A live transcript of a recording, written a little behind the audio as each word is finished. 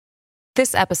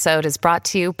This episode is brought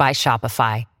to you by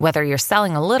Shopify. Whether you're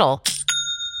selling a little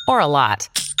or a lot,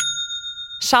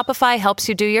 Shopify helps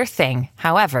you do your thing,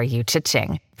 however you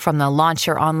cha-ching. From the launch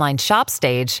your online shop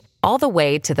stage, all the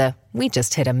way to the we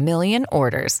just hit 1 million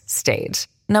orders stage.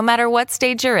 No matter what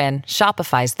stage you're in,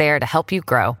 Shopify's there to help you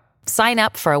grow. Sign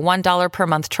up for a $1 per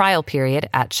month trial period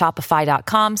at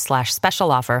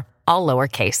shopify.com/special offer, all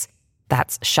lowercase.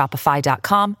 That's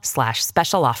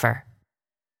shopify.com/special offer.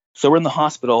 So we're in the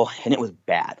hospital, and it was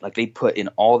bad. Like, they put in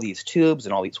all these tubes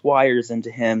and all these wires into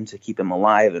him to keep him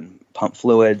alive and pump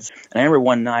fluids. And I remember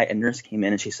one night a nurse came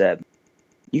in and she said,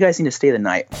 "You guys need to stay the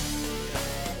night."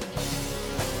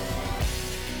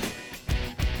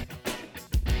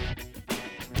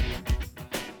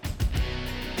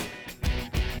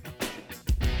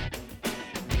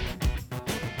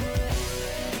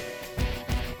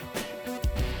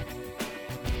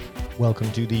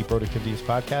 Welcome to the Productivityist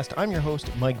Podcast. I'm your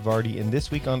host, Mike Vardy, and this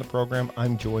week on the program,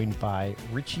 I'm joined by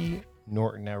Richie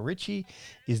Norton. Now, Richie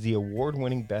is the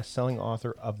award-winning best-selling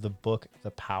author of the book,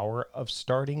 The Power of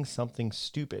Starting Something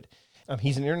Stupid.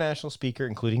 He's an international speaker,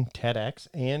 including TEDx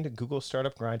and Google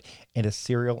Startup Grind, and a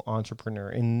serial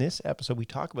entrepreneur. In this episode, we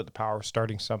talk about the power of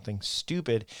starting something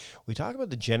stupid. We talk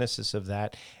about the genesis of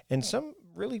that and some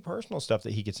really personal stuff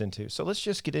that he gets into. So let's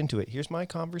just get into it. Here's my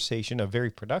conversation, a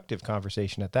very productive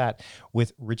conversation at that,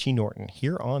 with Richie Norton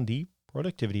here on the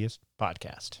Productivityist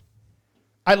Podcast.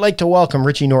 I'd like to welcome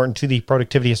Richie Norton to the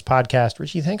Productivityist Podcast.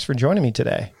 Richie, thanks for joining me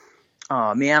today.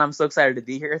 Oh, man, I'm so excited to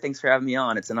be here. Thanks for having me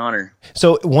on. It's an honor.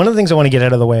 So one of the things I want to get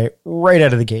out of the way right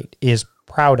out of the gate is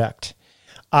product.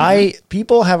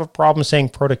 People have a problem saying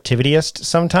productivityist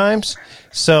sometimes.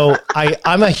 So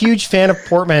I'm a huge fan of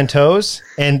portmanteaus,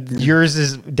 and yours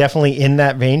is definitely in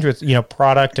that vein with,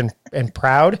 product and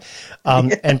proud.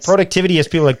 Yes. And productivityist,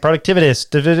 people like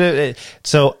productivitist.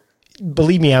 So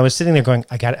believe me, I was sitting there going,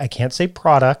 I can't say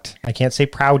product. I can't say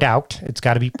proud out. It's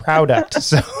got to be product.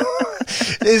 So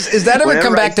is that ever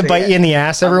come back to bite you in the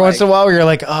ass every once in a while where you're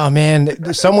like, oh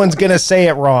man, someone's going to say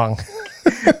it wrong?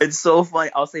 It's so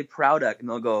funny. I'll say product, and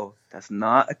they'll go, "That's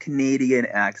not a Canadian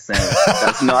accent.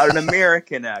 That's not an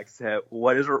American accent.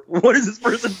 What is this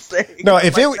person saying?" No,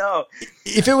 if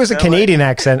it was a Canadian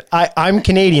accent, I'm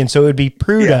Canadian, so it would be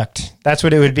product. Yeah. That's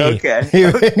what it would be.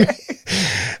 Okay.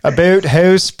 About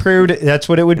house prude. That's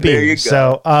what it would be. There you go.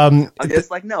 So, it's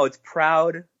like, no, it's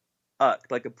proud.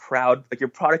 Like your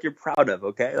product you're proud of,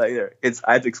 okay?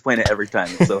 I have to explain it every time.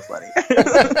 It's so funny.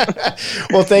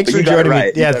 Well, thanks for joining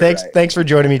me. Yeah, thanks for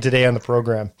joining me today on the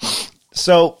program.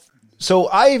 So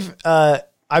I've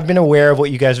been aware of what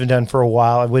you guys have done for a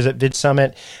while. I was at Vid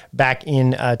Summit back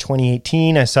in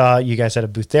 2018. I saw you guys had a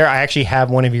booth there. I actually have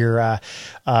one of your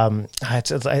I've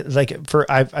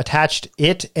attached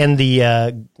it and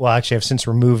actually I've since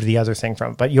removed the other thing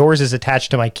from it, but yours is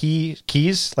attached to my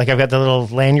keys. Like, I've got the little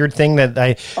lanyard thing that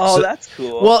that's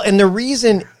cool. Well, and the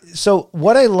reason, so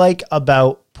what I like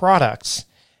about products,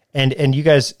 and you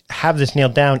guys have this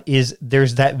nailed down, is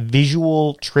there's that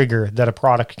visual trigger that a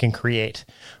product can create,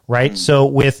 right? So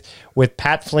with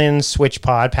Pat Flynn's Switch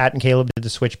Pod, Pat and Caleb did the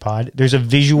Switch Pod, there's a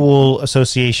visual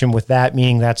association with that,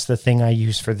 meaning that's the thing I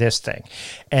use for this thing.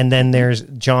 And then there's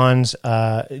John's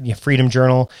Freedom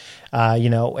Journal,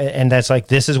 and that's like,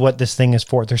 this is what this thing is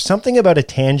for. There's something about a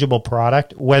tangible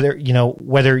product, whether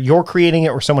you're creating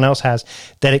it or someone else has,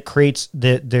 that it creates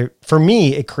for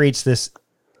me, it creates this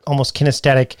almost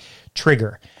kinesthetic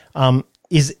trigger.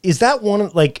 Is that one,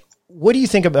 like, what do you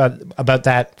think about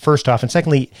that, first off? And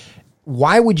secondly,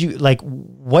 why would you,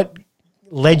 what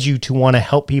led you to want to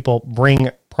help people bring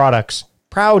products,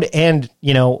 proud and,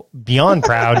 beyond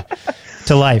proud,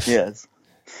 to life? Yes.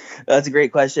 That's a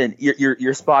great question.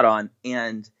 You're spot on.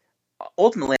 And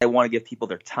ultimately, I want to give people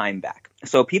their time back.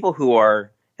 So people who are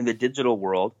in the digital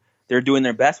world, they're doing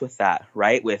their best with that,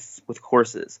 right? With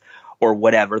courses or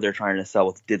whatever they're trying to sell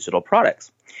with digital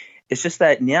products. It's just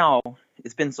that now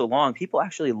it's been so long, people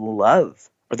actually love,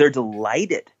 or they're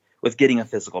delighted with getting a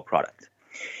physical product.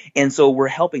 And so we're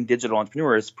helping digital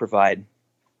entrepreneurs provide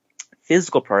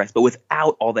physical products, but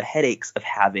without all the headaches of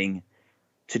having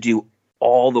to do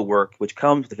all the work which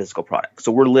comes with the physical product.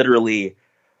 So we're literally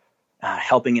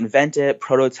helping invent it,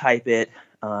 prototype it,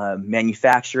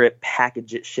 manufacture it,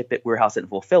 package it, ship it, warehouse it, and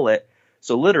fulfill it.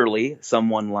 So literally,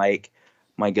 someone like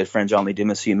my good friend John Lee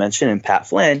Dumas, who you mentioned, and Pat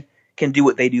Flynn, can do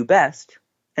what they do best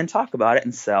and talk about it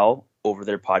and sell over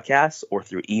their podcasts or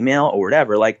through email or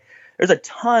whatever. Like, there's a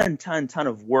ton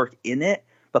of work in it,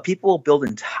 but people build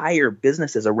entire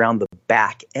businesses around the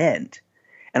back end.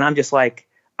 And I'm just like,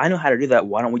 I know how to do that.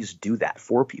 Why don't we just do that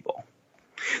for people?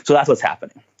 So that's what's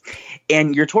happening.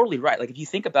 And you're totally right. Like, if you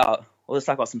think about Well, let's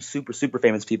talk about some super, super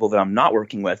famous people that I'm not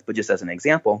working with, but just as an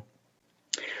example,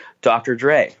 Dr.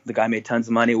 Dre, the guy made tons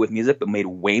of money with music, but made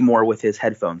way more with his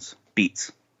headphones,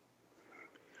 Beats.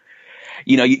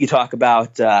 You know, you talk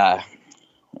about,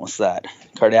 what's that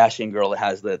Kardashian girl that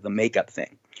has the makeup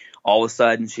thing. All of a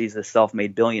sudden, she's a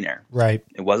self-made billionaire. Right.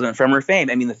 It wasn't from her fame.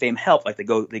 I mean, the fame helped. Like they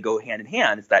go hand in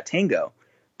hand. It's that tango.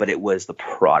 But it was the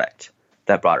product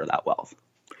that brought her that wealth.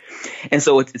 And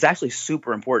so it's actually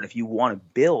super important if you want to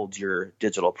build your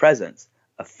digital presence.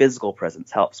 A physical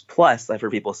presence helps. Plus, I've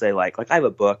heard people say like I have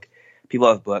a book. People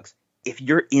have books. If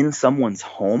you're in someone's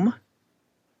home,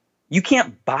 you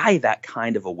can't buy that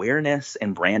kind of awareness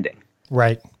and branding.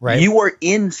 Right. Right. You are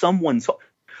in someone's home.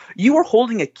 You are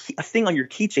holding a thing on your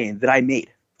keychain that I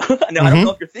made. Now, I don't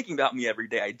know if you're thinking about me every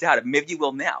day. I doubt it. Maybe you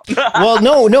will now. Well,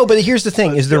 no, but here's the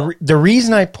thing is the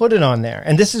reason I put it on there.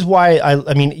 And this is why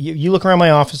I mean, you look around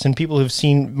my office and people who've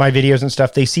seen my videos and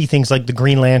stuff, they see things like the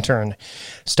Green Lantern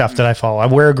stuff that I follow. I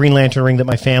wear a Green Lantern ring that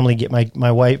my family,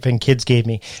 my wife and kids gave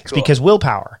me. It's because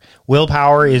willpower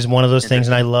is one of those things.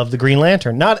 And I love the Green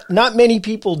Lantern. Not many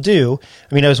people do.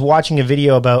 I mean, I was watching a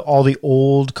video about all the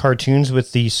old cartoons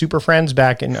with the Super Friends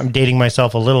back, and I'm dating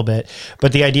myself a little bit,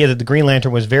 but the idea that the Green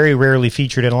Lantern was very rarely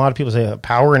featured, and a lot of people say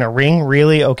power in a ring,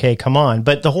 really? Okay, come on.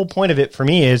 But the whole point of it for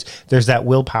me is there's that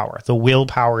willpower. The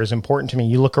willpower is important to me.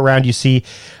 You look around, you see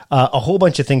a whole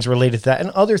bunch of things related to that and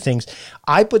other things.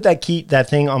 I put that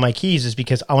thing on my keys is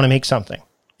because I want to make something.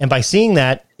 And by seeing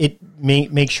that, it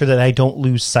makes sure that I don't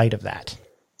lose sight of that.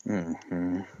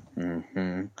 Mm-hmm.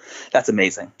 Mm-hmm. That's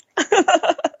amazing.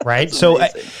 Right. That's so,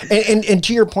 amazing. and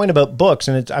to your point about books,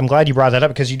 and I'm glad you brought that up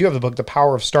because you do have the book, The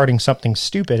Power of Starting Something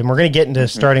Stupid. And we're going to get into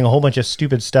starting a whole bunch of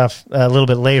stupid stuff a little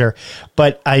bit later.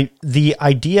 But the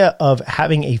idea of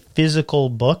having a physical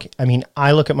book, I mean,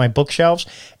 I look at my bookshelves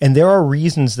and there are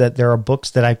reasons that there are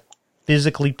books that I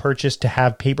physically purchased to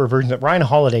have paper versions. That Ryan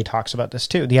Holiday talks about this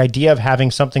too. The idea of having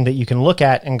something that you can look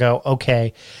at and go,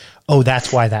 okay, oh,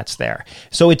 that's why that's there.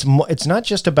 So it's not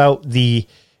just about the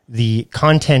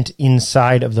content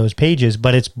inside of those pages,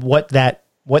 but it's what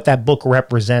that book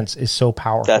represents is so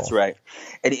powerful. That's right.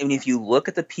 And if you look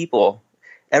at the people,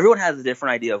 everyone has a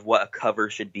different idea of what a cover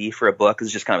should be for a book.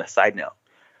 It's just kind of a side note.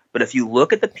 But if you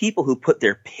look at the people who put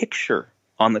their picture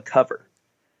on the cover,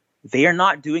 they are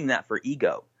not doing that for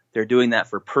ego. They're doing that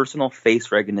for personal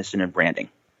face recognition and branding.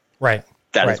 Right.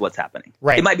 That is what's happening.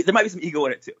 Right. There might be some ego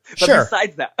in it too. But sure.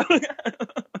 Besides that.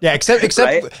 Yeah,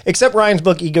 except Ryan's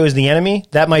book, Ego is the Enemy.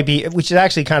 That might be, which is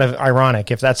actually kind of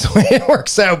ironic if that's the way it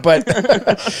works out. But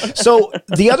so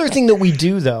the other thing that we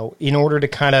do though, in order to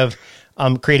kind of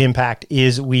create impact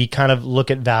is we kind of look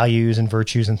at values and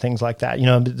virtues and things like that. You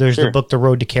know, there's the book, The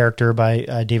Road to Character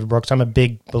by David Brooks. I'm a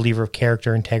big believer of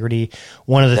character integrity.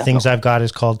 One of the things I've got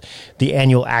is called the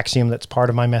annual axiom. That's part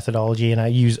of my methodology. And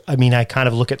I kind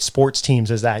of look at sports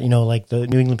teams as that, you know, like the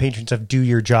New England Patriots have do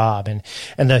your job and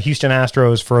the Houston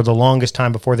Astros for the longest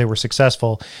time before they were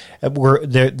successful,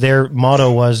 their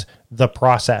motto was the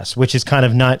process, which is kind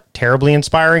of not terribly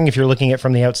inspiring if you're looking at it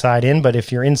from the outside in, but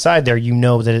if you're inside there, you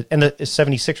know that and the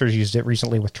 76ers used it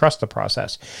recently with trust the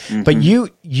process. Mm-hmm. But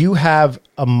you have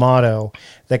a motto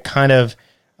that kind of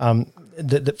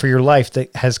for your life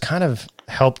that has kind of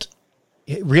helped.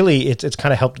 Really, it's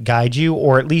kind of helped guide you,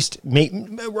 or at least make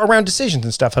around decisions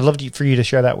and stuff. I'd love for you to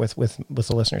share that with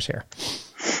the listeners here.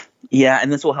 Yeah,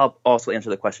 and this will help also answer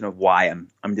the question of why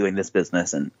I'm doing this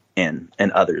business and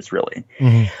others, really.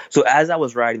 Mm-hmm. So as I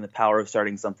was writing The Power of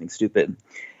Starting Something Stupid,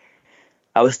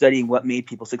 I was studying what made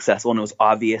people successful, and it was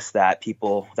obvious that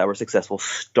people that were successful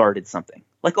started something,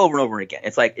 like over and over again.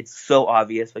 It's like, it's so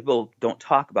obvious. Like, people don't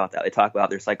talk about that. They talk about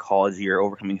their psychology or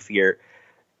overcoming fear.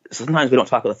 Sometimes we don't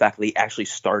talk about the fact that they actually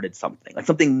started something, like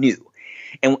something new.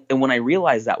 And when I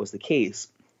realized that was the case,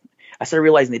 I started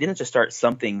realizing they didn't just start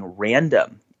something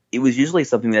random. It was usually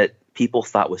something that people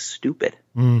thought was stupid.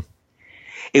 Mm.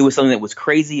 It was something that was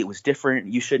crazy. It was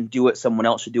different. You shouldn't do it. Someone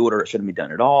else should do it, or it shouldn't be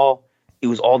done at all. It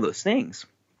was all those things.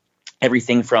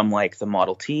 Everything from like the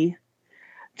Model T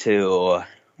to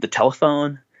the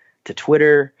telephone to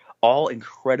Twitter, all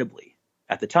incredibly,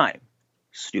 at the time,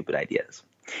 stupid ideas.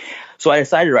 So I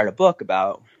decided to write a book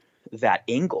about that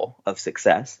angle of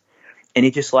success. And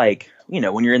it just like, you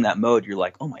know, when you're in that mode, you're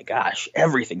like, oh my gosh,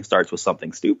 everything starts with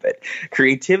something stupid.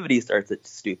 Creativity starts at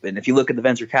stupid. And if you look at the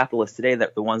venture capitalists today,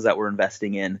 that the ones that were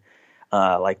investing in,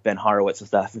 like Ben Horowitz and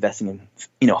stuff, investing in,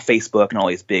 you know, Facebook and all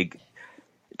these big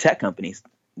tech companies,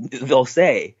 they'll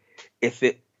say, if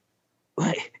it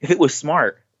was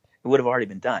smart, it would have already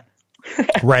been done.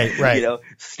 Right. You know,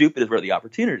 stupid is where the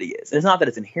opportunity is. And it's not that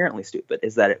it's inherently stupid,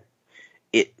 it's that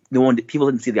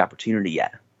people didn't see the opportunity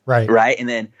yet. Right. Right. And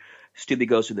then stupid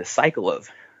goes through this cycle of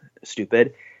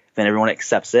stupid. Then everyone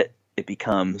accepts it. It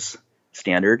becomes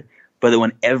standard. But then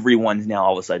when everyone's now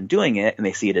all of a sudden doing it and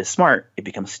they see it as smart, it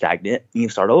becomes stagnant and you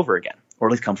start over again, or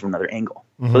at least come from another angle.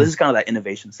 So this is kind of that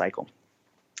innovation cycle.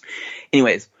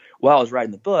 Anyways, while I was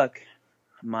writing the book,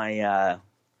 I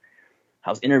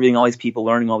was interviewing all these people,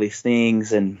 learning all these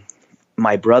things, and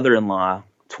my brother-in-law,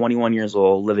 21 years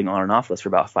old, living on and off with us for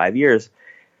about 5 years,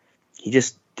 he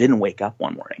just didn't wake up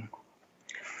one morning.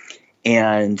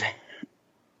 And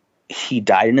he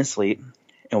died in his sleep,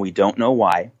 and we don't know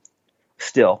why.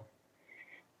 Still,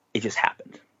 it just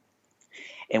happened.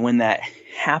 And when that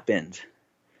happened,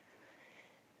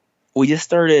 we just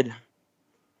started,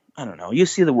 I don't know, you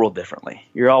see the world differently.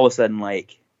 You're all of a sudden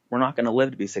like, we're not going to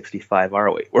live to be 65,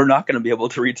 are we? We're not going to be able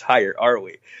to retire, are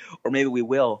we? Or maybe we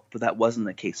will, but that wasn't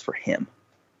the case for him.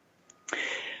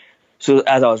 So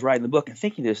as I was writing the book and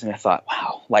thinking this, and I thought,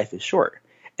 wow, life is short.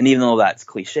 And even though that's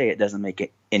cliche, it doesn't make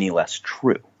it any less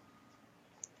true.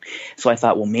 So I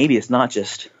thought, well, maybe it's not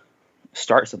just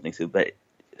start something soon, but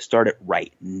start it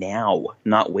right now,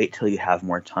 not wait till you have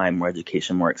more time, more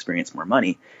education, more experience, more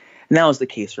money. And that was the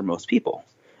case for most people,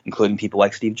 including people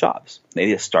like Steve Jobs.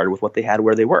 They just started with what they had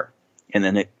where they were, and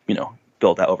then it,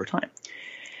 built out over time.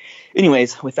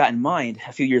 Anyways, with that in mind,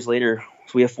 a few years later,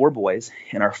 so we have 4 boys,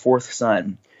 and our 4th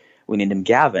son, we named him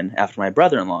Gavin after my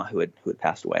brother-in-law who had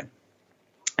passed away.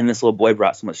 And this little boy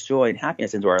brought so much joy and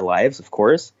happiness into our lives, of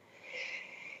course.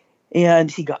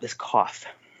 And he got this cough.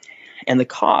 And the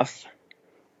cough,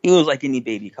 it was like any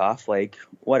baby cough, like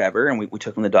whatever. And we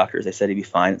took him to the doctors. They said he'd be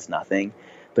fine. It's nothing.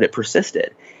 But it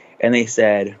persisted. And they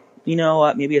said, you know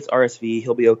what, maybe it's RSV.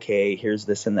 He'll be okay. Here's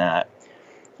this and that.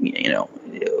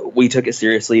 We took it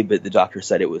seriously, but the doctor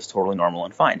said it was totally normal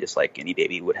and fine, just like any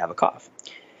baby would have a cough.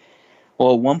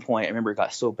 Well, at one point, I remember it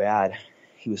got so bad,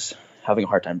 he was having a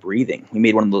hard time breathing. We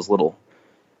made one of those little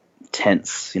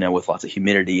tents, with lots of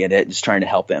humidity in it, just trying to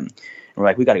help him. And we're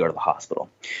like, we got to go to the hospital.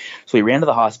 So we ran to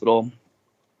the hospital,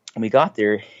 and we got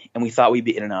there, and we thought we'd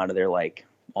be in and out of there like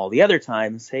all the other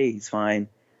times. Hey, he's fine.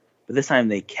 But this time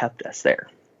they kept us there.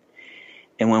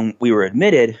 And when we were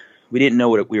admitted, we didn't know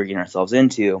what we were getting ourselves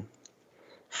into.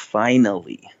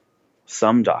 Finally,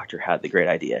 some doctor had the great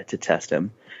idea to test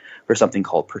him for something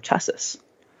called pertussis,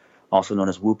 also known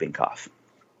as whooping cough.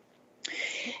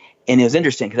 And it was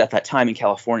interesting because at that time in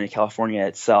California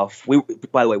itself,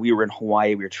 by the way, we were in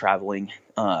Hawaii, we were traveling,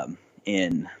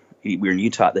 we were in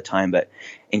Utah at the time, but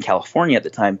in California at the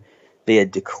time, they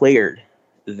had declared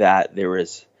that there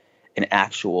was an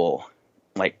actual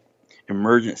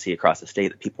emergency across the state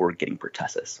that people were getting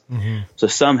pertussis. Mm-hmm. So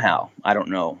somehow, I don't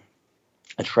know,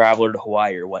 a traveler to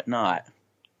Hawaii or whatnot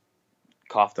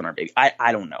coughed on our baby.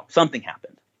 I don't know. Something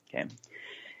happened. Okay.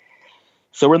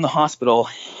 So we're in the hospital,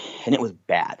 and it was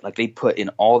bad. Like, they put in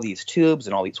all these tubes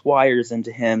and all these wires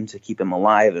into him to keep him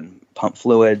alive and pump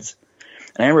fluids.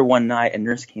 And I remember one night a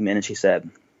nurse came in and she said,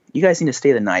 you guys need to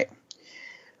stay the night,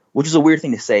 which is a weird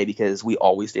thing to say because we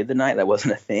always stayed the night. That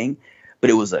wasn't a thing, but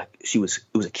it was a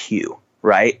cue,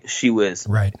 right? She was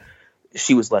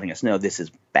letting us know this is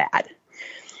bad.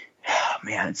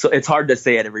 Man, so it's hard to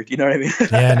say it every, you know what I mean?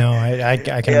 Yeah, no, I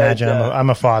can imagine. I'm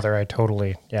a father. I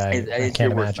totally, I it's can't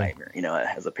your worst imagine.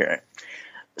 nightmare, as a parent.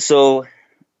 So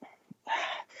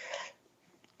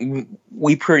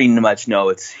we pretty much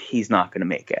know he's not going to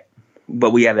make it,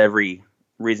 but we have every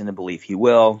reason to believe he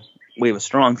will. We have a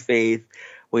strong faith.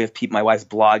 We have people, my wife's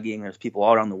blogging. There's people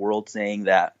all around the world saying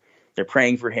that they're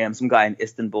praying for him. Some guy in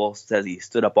Istanbul says he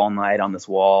stood up all night on this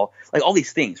wall. Like, all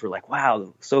these things. We're like,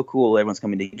 wow, so cool. Everyone's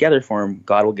coming together for him.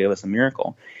 God will give us a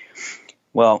miracle.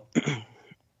 Well,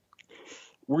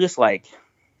 we're just like,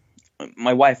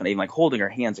 my wife and I, even holding our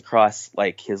hands across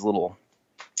his little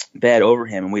bed over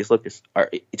him. And we just look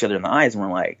each other in the eyes and we're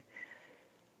like,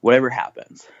 whatever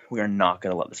happens, we are not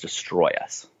going to let this destroy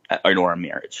us or our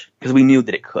marriage. Because we knew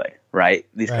that it could, right?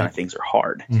 These kind of things are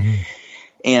hard. Mm-hmm.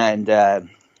 And,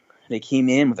 they came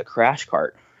in with a crash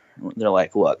cart. They're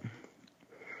like, look,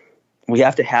 we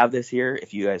have to have this here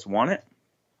if you guys want it,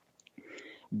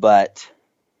 but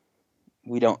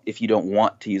if you don't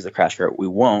want to use the crash cart, we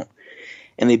won't.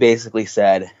 And they basically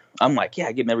said, I'm like,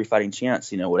 yeah, give him every fighting chance,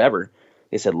 whatever.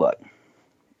 They said, look,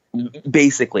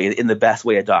 basically in the best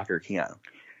way a doctor can,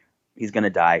 he's going to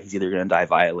die. He's either going to die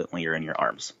violently or in your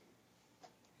arms.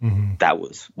 Mm-hmm. That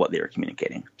was what they were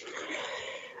communicating.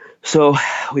 So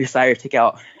we decided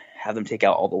to have them take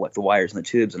out all the wires and the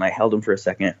tubes, and I held him for a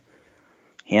second,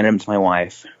 handed him to my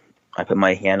wife. I put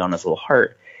my hand on his little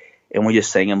heart, and we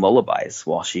just sang him lullabies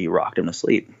while she rocked him to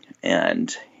sleep.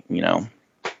 And,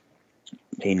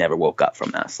 he never woke up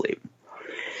from that sleep.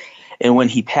 And when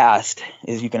he passed,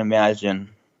 as you can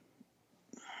imagine,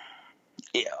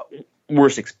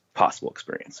 worst possible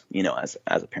experience, as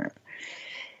a parent.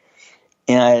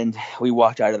 And we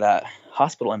walked out of that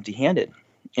hospital empty-handed,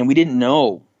 and we didn't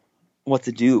know what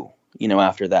to do,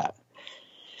 after that.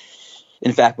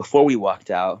 In fact, before we walked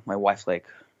out, my wife's like,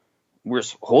 we're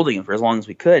holding him for as long as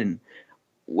we could. And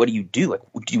what do you do? Like,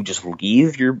 do you just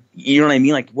leave you know what I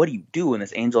mean? Like, what do you do? And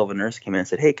this angel of a nurse came in and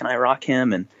said, hey, can I rock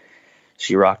him? And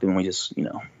she rocked him, and we just,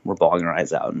 we're bawling our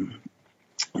eyes out. And,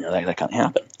 that kind of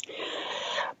happened.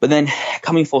 But then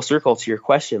coming full circle to your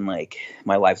question, like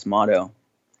my life's motto,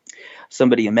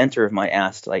 a mentor of mine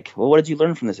asked, like, well, what did you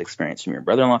learn from this experience? From your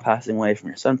brother-in-law passing away, from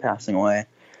your son passing away?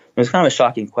 It was kind of a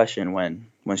shocking question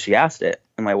when she asked it.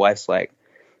 And my wife's like,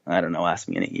 I don't know, ask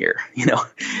me in a year,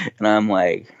 And I'm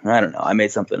like, I don't know, I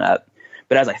made something up.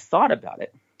 But as I thought about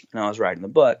it, and I was writing the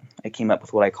book, I came up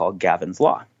with what I call Gavin's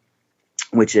Law,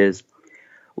 which is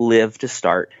live to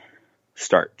start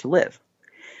to live.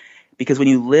 Because when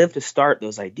you live to start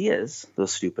those ideas,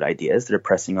 those stupid ideas that are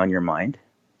pressing on your mind,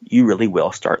 you really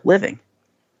will start living.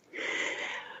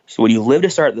 So when you live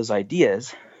to start those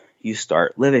ideas, you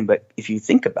start living. But if you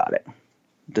think about it,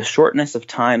 the shortness of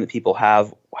time that people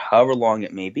have, however long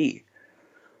it may be,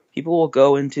 people will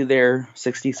go into their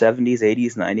 60s, 70s,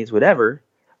 80s, 90s, whatever,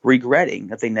 regretting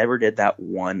that they never did that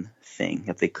one thing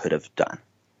that they could have done.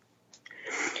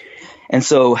 And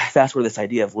so that's where this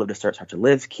idea of live to start to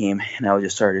live came. And I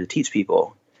just started to teach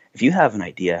people, if you have an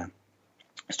idea,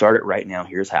 start it right now.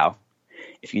 Here's how.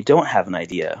 If you don't have an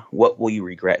idea, what will you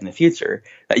regret in the future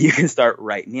that you can start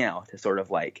right now to sort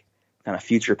of like kind of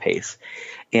future pace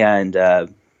and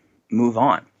move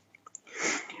on.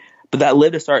 But that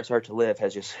live to start to live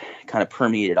has just kind of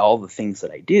permeated all the things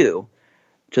that I do,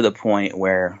 to the point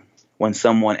where when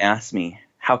someone asks me,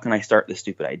 how can I start this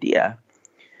stupid idea?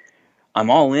 I'm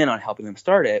all in on helping them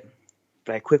start it,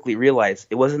 but I quickly realized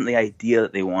it wasn't the idea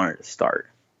that they wanted to start.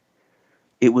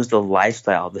 It was the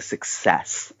lifestyle, the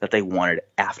success that they wanted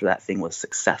after that thing was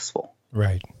successful.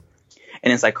 Right.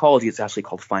 And in psychology, it's actually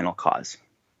called final cause.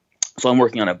 So I'm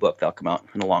working on a book that'll come out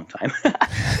in a long time.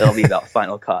 That'll be about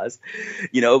final cause,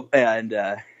 and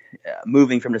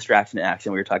moving from distraction to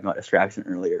action. We were talking about distraction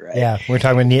earlier, right? Yeah, we're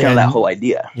talking about kind of that whole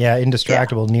idea. Yeah,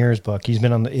 Indistractable, Near's book. He's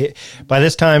been on by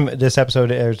this time this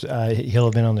episode airs, he'll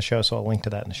have been on the show, so I'll link to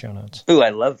that in the show notes. Ooh, I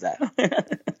love that.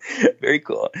 Very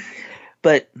cool.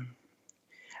 But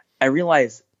I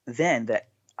realized then that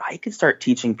I could start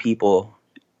teaching people,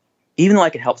 even though I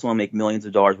could help someone make millions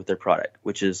of dollars with their product,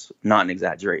 which is not an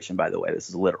exaggeration, by the way, this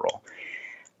is literal.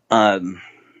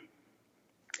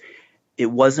 It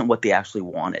wasn't what they actually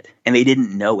wanted, and they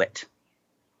didn't know it.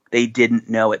 They didn't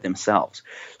know it themselves.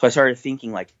 So I started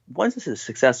thinking, like, once this is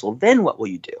successful, then what will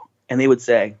you do? And they would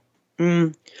say,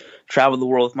 travel the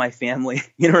world with my family.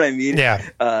 You know what I mean?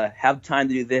 Yeah. Have time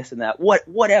to do this and that,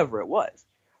 whatever it was.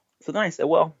 So then I said,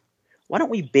 well, why don't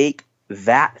we bake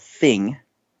that thing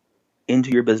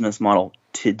into your business model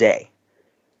today?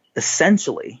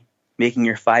 Essentially making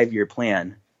your 5-year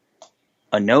plan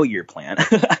a no-year plan.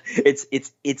 It's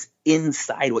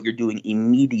inside what you're doing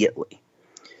immediately.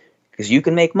 Because you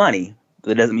can make money,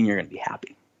 but it doesn't mean you're going to be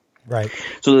happy. Right.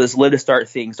 So this live to start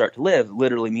thing, start to live,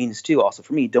 literally means too, also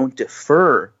for me, don't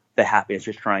defer the happiness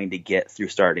you're trying to get through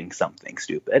starting something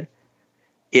stupid.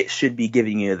 It should be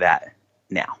giving you that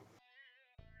now.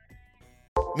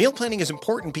 Meal planning is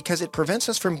important because it prevents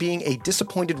us from being a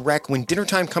disappointed wreck when dinner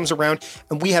time comes around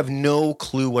and we have no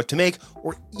clue what to make,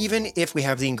 or even if we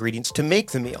have the ingredients to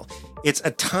make the meal. It's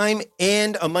a time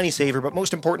and a money saver, but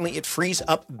most importantly, it frees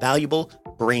up valuable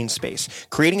brain space.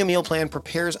 Creating a meal plan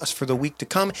prepares us for the week to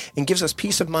come and gives us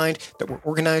peace of mind that we're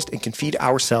organized and can feed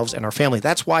ourselves and our family.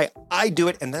 That's why I do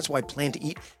it, and that's why Plan to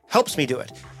Eat helps me do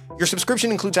it. Your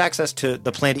subscription includes access to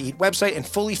the Plan to Eat website and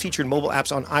fully featured mobile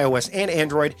apps on iOS and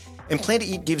Android. And Plan to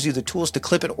Eat gives you the tools to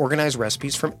clip and organize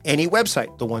recipes from any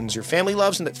website, the ones your family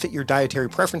loves and that fit your dietary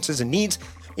preferences and needs.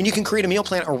 And you can create a meal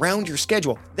plan around your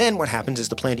schedule. Then what happens is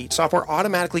the Plan to Eat software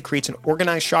automatically creates an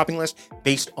organized shopping list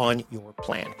based on your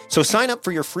plan. So sign up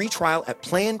for your free trial at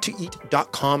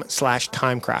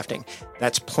plantoeat.com/timecrafting.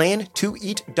 That's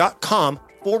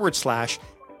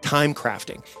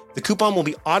plantoeat.com/timecrafting. The coupon will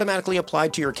be automatically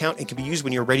applied to your account and can be used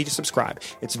when you're ready to subscribe.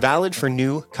 It's valid for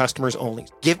new customers only.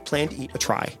 Give Plan to Eat a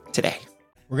try today.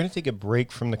 We're going to take a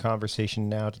break from the conversation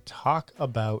now to talk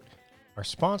about our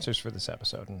sponsors for this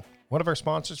episode. And one of our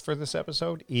sponsors for this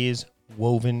episode is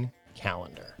Woven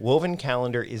Calendar. Woven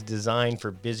Calendar is designed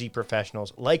for busy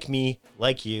professionals like me,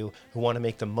 like you, who want to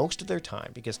make the most of their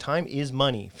time, because time is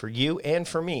money for you and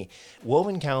for me.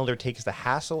 Woven Calendar takes the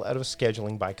hassle out of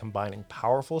scheduling by combining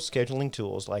powerful scheduling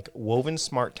tools like Woven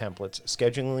Smart Templates,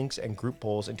 scheduling links, and group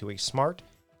polls into a smart,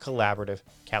 collaborative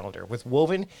calendar. With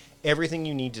Woven, everything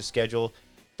you need to schedule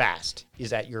fast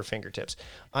is at your fingertips.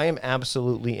 I am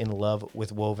absolutely in love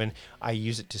with Woven. I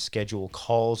use it to schedule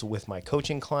calls with my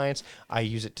coaching clients. I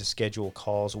use it to schedule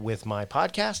calls with my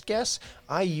podcast guests.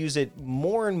 I use it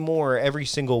more and more every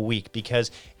single week because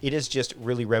it has just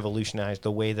really revolutionized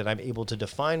the way that I'm able to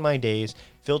define my days,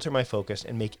 filter my focus,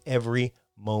 and make every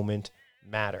moment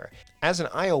matter. As an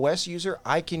iOS user,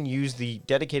 I can use the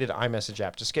dedicated iMessage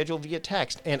app to schedule via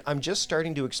text, and I'm just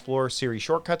starting to explore Siri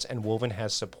shortcuts, and Woven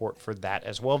has support for that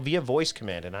as well via voice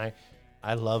command, and I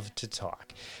love to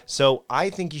talk. So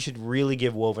I think you should really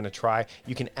give Woven a try.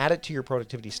 You can add it to your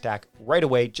productivity stack right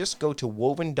away. Just go to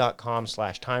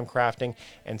woven.com/timecrafting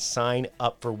and sign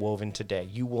up for Woven today.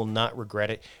 You will not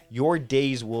regret it. Your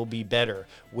days will be better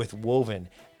with Woven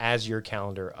as your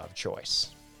calendar of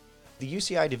choice. The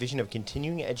UCI Division of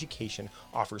Continuing Education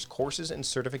offers courses and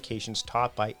certifications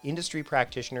taught by industry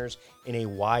practitioners in a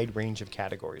wide range of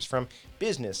categories, from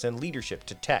business and leadership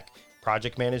to tech,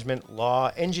 project management,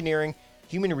 law, engineering,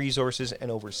 human resources, and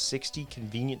over 60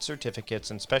 convenient certificates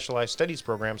and specialized studies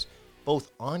programs, both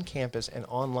on campus and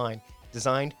online,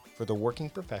 designed for the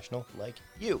working professional like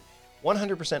you.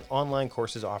 100% online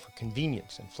courses offer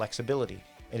convenience and flexibility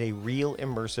and a real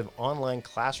immersive online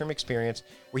classroom experience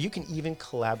where you can even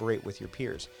collaborate with your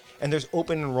peers. And there's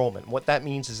open enrollment. What that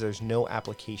means is there's no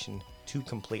application to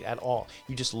complete at all.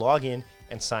 You just log in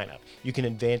and sign up. You can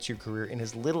advance your career in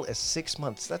as little as 6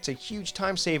 months. That's a huge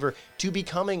time saver to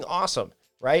becoming awesome,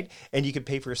 right? And you can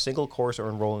pay for a single course or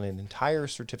enroll in an entire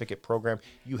certificate program.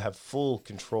 You have full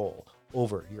control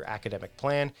over your academic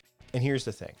plan. And here's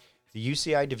the thing. The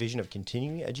UCI Division of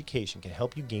Continuing Education can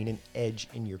help you gain an edge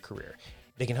in your career.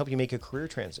 They can help you make a career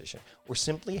transition or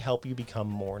simply help you become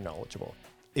more knowledgeable.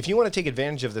 If you want to take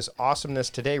advantage of this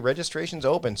awesomeness today, registration's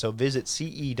open, so visit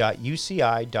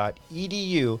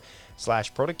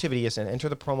ce.uci.edu/productivityist and enter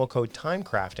the promo code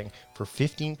TIMECRAFTING for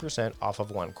 15% off of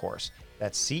one course.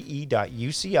 That's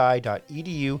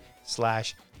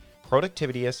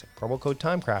ce.uci.edu/productivityist, promo code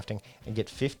TIMECRAFTING, and get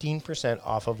 15%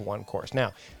 off of one course.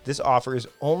 Now, this offer is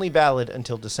only valid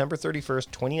until December 31st,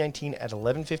 2019 at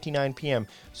 11:59 p.m.,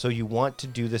 so you want to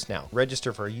do this now.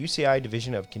 Register for a UCI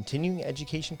Division of Continuing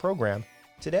Education program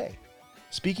today.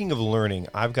 Speaking of learning,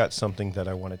 I've got something that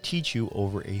I want to teach you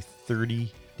over a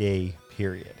 30-day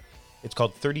period. It's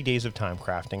called 30 Days of Time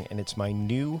Crafting, and it's my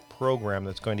new program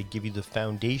that's going to give you the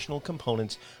foundational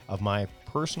components of my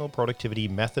personal productivity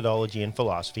methodology and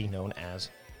philosophy known as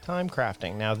time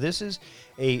crafting. Now, this is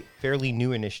a fairly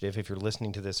new initiative if you're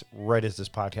listening to this right as this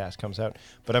podcast comes out,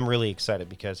 but I'm really excited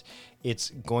because it's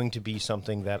going to be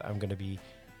something that I'm going to be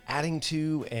adding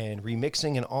to and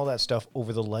remixing and all that stuff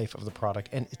over the life of the product,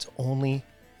 and it's only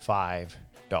 $5.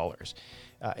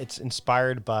 It's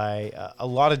inspired by a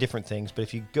lot of different things, but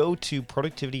if you go to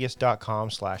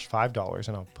productivityist.com/$5,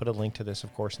 and I'll put a link to this,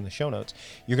 of course, in the show notes,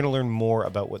 you're going to learn more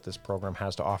about what this program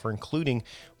has to offer, including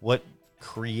what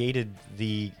created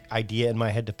the idea in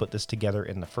my head to put this together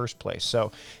in the first place.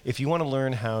 So if you want to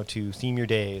learn how to theme your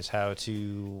days, how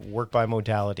to work by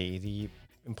modality, the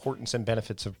importance and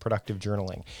benefits of productive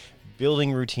journaling,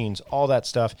 building routines, all that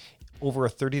stuff, over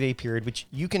a 30-day period, which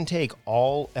you can take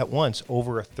all at once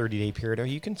over a 30-day period, or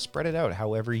you can spread it out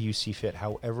however you see fit,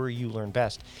 however you learn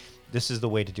best. This is the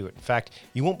way to do it. In fact,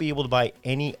 you won't be able to buy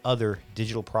any other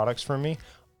digital products from me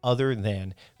other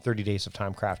than 30 Days of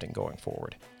Time Crafting going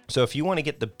forward. So if you want to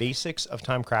get the basics of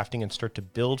time crafting and start to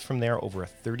build from there over a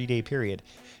 30-day period,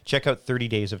 check out 30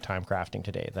 Days of Time Crafting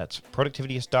today. That's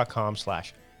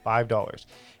productivityist.com/$5.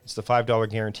 It's the $5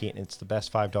 guarantee, and it's the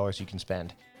best $5 you can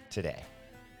spend today.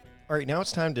 All right, now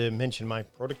it's time to mention my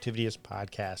Productivityist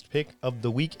podcast pick of the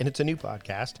week, and it's a new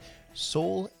podcast,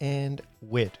 Soul and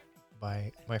Wit,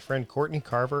 by my friend Courtney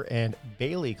Carver and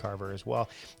Bailey Carver as well.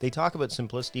 They talk about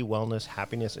simplicity, wellness,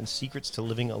 happiness, and secrets to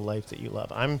living a life that you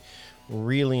love. I'm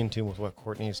really in tune with what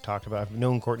Courtney has talked about. I've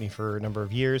known Courtney for a number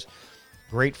of years.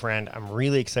 Great friend. I'm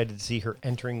really excited to see her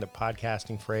entering the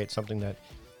podcasting fray. It's something that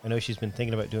I know she's been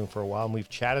thinking about doing for a while, and we've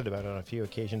chatted about it on a few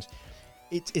occasions.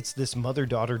 It's this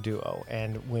mother-daughter duo,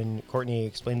 and when Courtney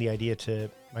explained the idea to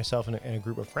myself and a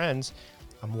group of friends,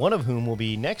 one of whom will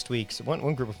be next week's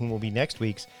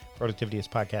Productivityist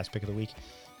podcast pick of the week,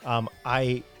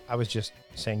 I was just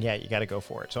saying, yeah, you got to go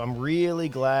for it. So I'm really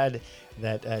glad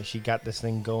that she got this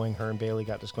thing going. Her and Bailey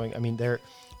got this going. I mean,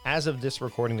 as of this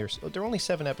recording, they're only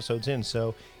 7 episodes in,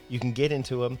 so you can get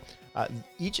into them.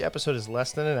 Each episode is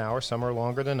less than an hour. Some are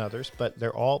longer than others, but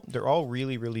they're all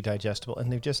really, really digestible. And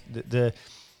they're just the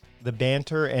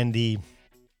banter and the,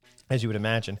 as you would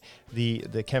imagine,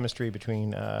 the chemistry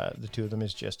between the two of them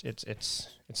is just it's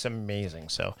amazing.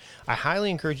 So I highly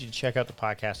encourage you to check out the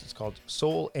podcast. It's called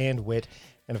Soul and Wit.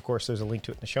 And of course, there's a link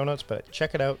to it in the show notes, but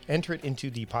check it out. Enter it into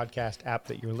the podcast app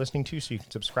that you're listening to so you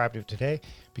can subscribe to it today,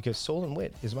 because Soul and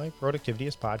Wit is my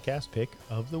Productivityist podcast pick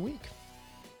of the week.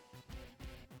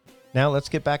 Now let's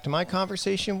get back to my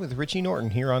conversation with Richie Norton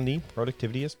here on the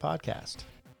Productivityist podcast.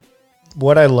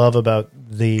 What I love about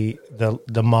the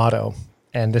motto,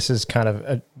 and this is kind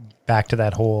of back to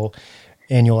that whole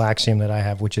annual axiom that I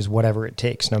have, which is whatever it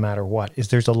takes, no matter what, is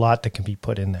there's a lot that can be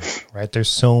put in there, right? There's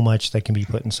so much that can be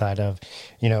put inside of,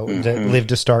 the live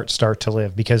to start to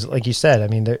live. Because like you said, I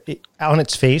mean, on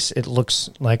its face, it looks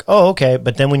like, oh, okay.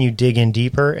 But then when you dig in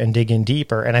deeper, and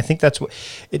I think that's what,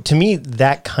 to me,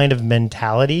 that kind of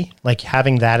mentality, like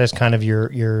having that as kind of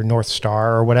your North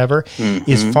Star or whatever,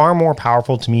 is far more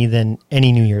powerful to me than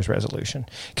any New Year's resolution.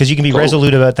 Because you can be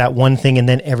resolute about that one thing, and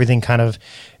then everything kind of,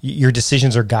 your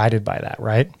decisions are guided by that,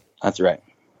 right? That's right.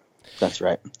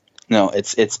 No,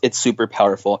 it's super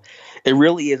powerful. It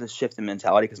really is a shift in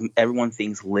mentality, because everyone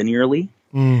thinks linearly.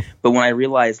 But when I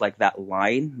realized like that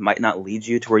line might not lead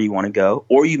you to where you want to go,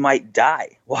 or you might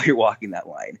die while you're walking that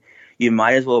line, you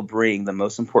might as well bring the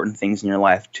most important things in your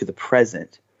life to the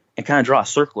present and kind of draw a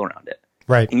circle around it.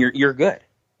 Right. And you're good.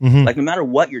 Like no matter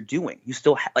what you're doing, you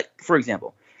still like, for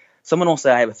example, someone will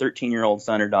say, I have a 13-year-old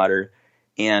son or daughter,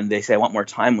 and they say, I want more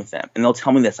time with them. And they'll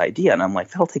tell me this idea. And I'm like,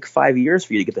 that'll take 5 years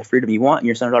for you to get the freedom you want. And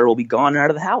your son or daughter will be gone and out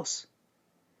of the house.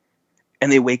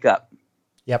 And they wake up.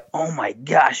 Yep. Oh my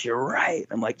gosh, you're right.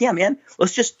 I'm like, yeah, man,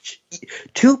 let's just,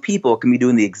 two people can be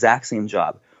doing the exact same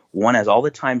job. One has all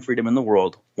the time freedom in the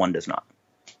world. One does not.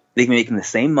 They can be making the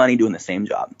same money doing the same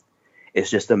job. It's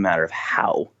just a matter of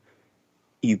how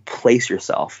you place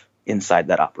yourself inside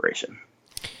that operation.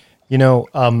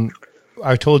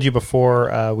 I told you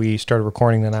before we started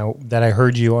recording that I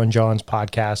heard you on John's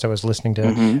podcast. I was listening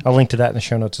to, I'll link to that in the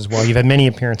show notes as well. You've had many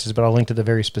appearances, but I'll link to the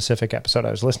very specific episode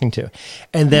I was listening to.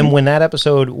 And then when that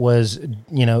episode was,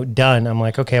 done, I'm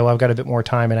like, okay, well, I've got a bit more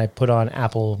time, and I put on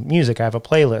Apple Music. I have a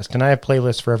playlist, and I have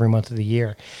playlists for every month of the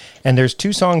year. And there's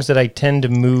two songs that I tend to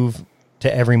move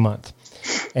to every month.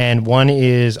 And one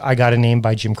is I Got a Name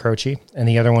by Jim Croce, and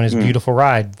the other one is Beautiful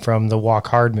Ride from the Walk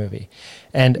Hard movie.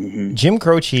 And Jim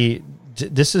Croce,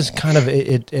 this is kind of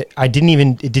it didn't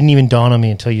even dawn on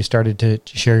me until you started to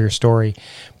share your story.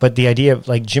 But the idea of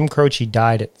like Jim Croce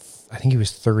died at, I think he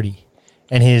was 30,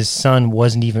 and his son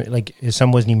wasn't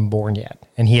even born yet,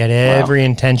 and he had every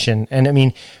intention. And I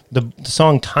mean, the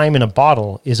song "Time in a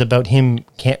Bottle" is about him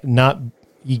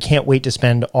you can't wait to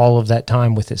spend all of that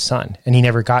time with his son, and he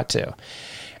never got to.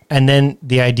 And then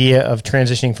the idea of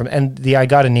transitioning from, and the I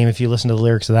Got a Name, if you listen to the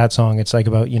lyrics of that song, it's like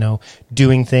about,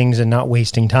 doing things and not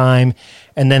wasting time.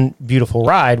 And then Beautiful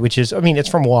Ride, which is, I mean, it's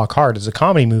from Walk Hard. It's a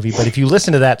comedy movie, but if you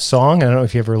listen to that song, I don't know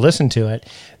if you ever listened to it,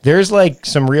 there's like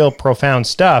some real profound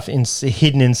stuff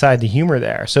hidden inside the humor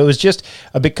there. So it was just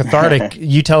a bit cathartic.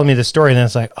 You telling me the story, and then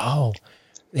it's like, oh,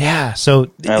 yeah, so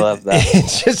I love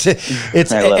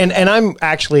that. And I'm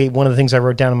actually, one of the things I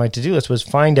wrote down on my to-do list was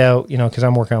find out, because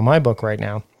I'm working on my book right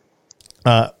now,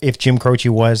 if Jim Croce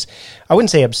was, I wouldn't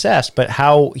say obsessed, but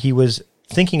how he was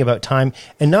thinking about time.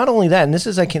 And not only that, and this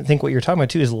is, I can think what you're talking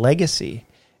about too, is legacy.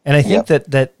 And I think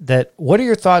that what are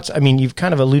your thoughts? I mean, you've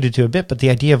kind of alluded to a bit, but the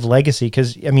idea of legacy,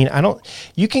 because I mean,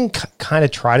 you can kind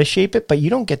of try to shape it, but you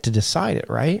don't get to decide it,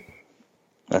 right?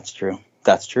 That's true.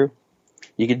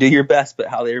 You can do your best, but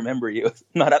how they remember you is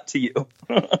not up to you.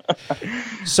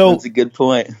 So that's a good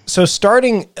point. So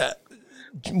starting,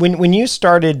 when you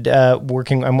started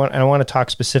working, I want to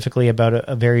talk specifically about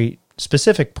a very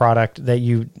specific product that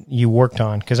you worked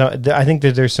on, because I think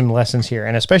that there's some lessons here,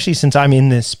 and especially since I'm in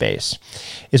this space,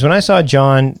 is when I saw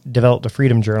John develop the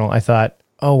Freedom Journal, I thought,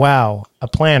 oh wow, a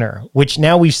planner, which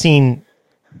now we've seen.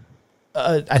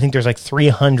 I think there's like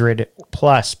 300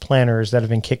 plus planners that have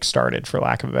been kickstarted, for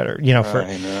lack of a better,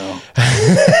 I know.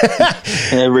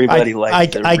 Everybody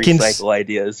likes to recycle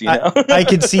ideas, I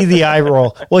could see the eye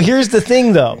roll. Well, here's the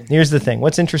thing, though.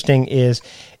 What's interesting is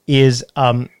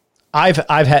I've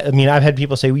had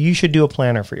people say, well, you should do a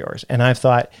planner for yours, and I've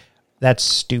thought that's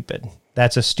stupid.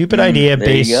 That's a stupid idea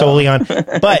based solely on.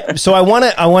 But so I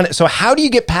want to. So how do you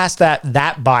get past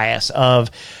that bias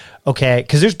of? Okay,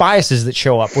 because there's biases that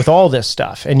show up with all this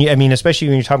stuff. And especially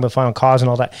when you're talking about Final Cause and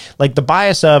all that, like the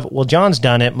bias of, well, John's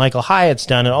done it, Michael Hyatt's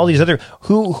done it, all these other,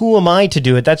 who am I to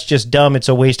do it? That's just dumb. It's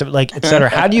a waste of, like, et cetera.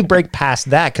 How do you break past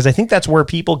that? Because I think that's where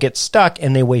people get stuck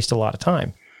and they waste a lot of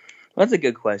time. That's a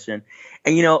good question.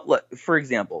 And, look, for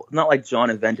example, not like John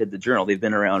invented the journal. They've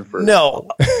been around for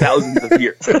thousands of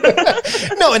years.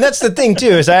 No, and that's the thing, too,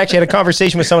 is I actually had a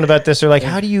conversation with someone about this. They're like,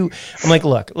 I'm like,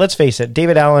 look, let's face it.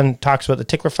 David Allen talks about the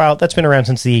tickler file. That's been around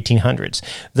since the 1800s.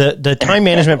 The time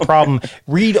management problem,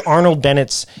 read Arnold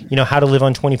Bennett's, How to Live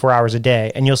on 24 Hours a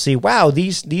Day, and you'll see, wow,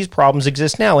 these problems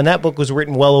exist now. And that book was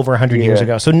written well over 100 years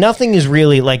ago. So nothing is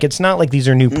really, it's not like these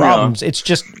are new problems. It's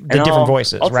just the different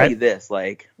voices, I'll right? tell you this,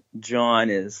 John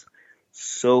is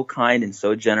so kind and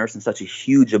so generous and such a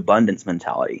huge abundance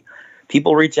mentality.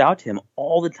 People reach out to him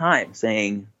all the time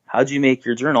saying, how'd you make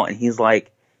your journal? And he's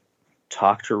like,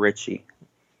 talk to Richie.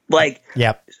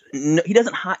 Yep. No, he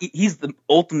doesn't, he's the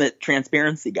ultimate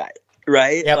transparency guy,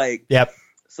 right? Yep.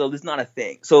 So there's not a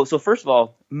thing. So first of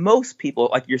all, most people,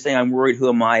 like you're saying, I'm worried, who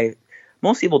am I?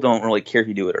 Most people don't really care if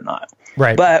you do it or not.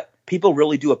 Right. But people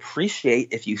really do appreciate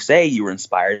if you say you were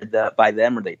inspired by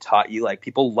them or they taught you.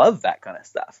 People love that kind of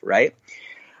stuff, right?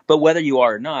 But whether you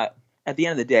are or not, at the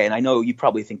end of the day, and I know you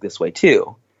probably think this way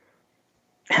too,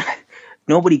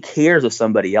 nobody cares if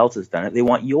somebody else has done it. They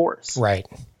want yours. Right.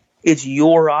 It's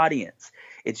your audience.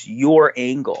 It's your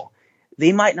angle.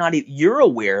 They might not you're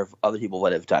aware of other people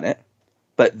that have done it,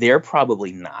 but they're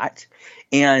probably not.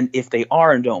 And if they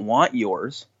are and don't want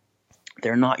yours,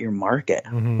 they're not your market.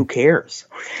 Mm-hmm. Who cares?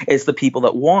 It's the people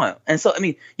that want. And so,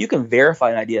 you can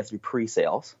verify an idea through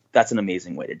pre-sales. That's an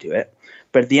amazing way to do it.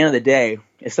 But at the end of the day,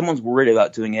 if someone's worried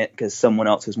about doing it because someone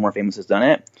else who's more famous has done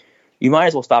it, you might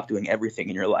as well stop doing everything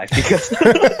in your life because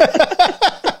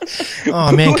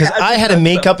oh man, because I had a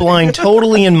makeup line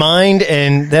totally in mind,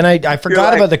 and then I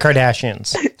forgot about the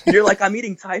Kardashians. You're like, I'm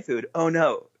eating Thai food. Oh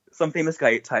no, some famous guy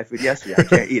ate Thai food yesterday. I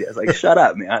can't eat it. It's like, shut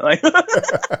up, man.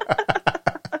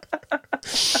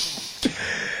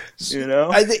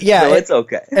 So it's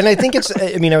okay. And I think it's.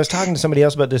 I was talking to somebody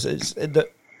else about this. Is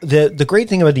the great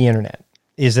thing about the internet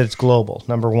is that it's global,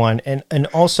 number one, and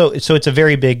also so it's a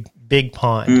very big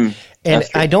pond. And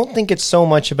I don't think it's so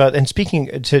much about, and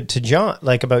speaking to John,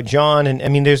 about John,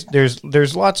 and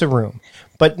there's lots of room.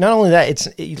 But not only that,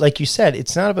 it's like you said,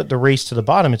 it's not about the race to the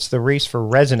bottom, it's the race for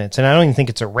resonance. And I don't even think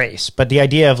it's a race, but the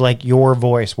idea of your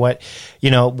voice, what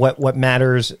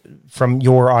matters from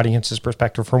your audience's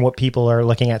perspective, from what people are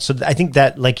looking at. So I think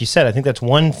that, like you said, I think that's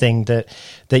one thing that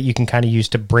you can kind of use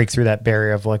to break through that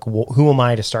barrier of who am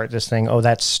I to start this thing? Oh,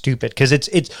 that's stupid. Because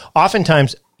it's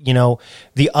oftentimes,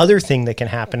 the other thing that can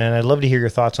happen, and I'd love to hear your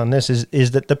thoughts on this,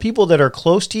 is that the people that are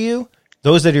close to you,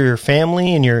 those that are your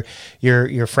family and your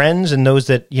friends, and those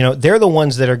that, they're the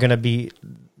ones that are going to be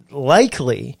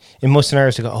likely in most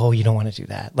scenarios to go, oh, you don't want to do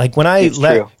that. When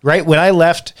I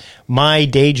left my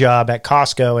day job at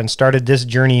Costco and started this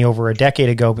journey over a decade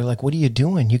ago, be like, what are you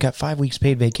doing? You got 5 weeks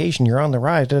paid vacation. You're on the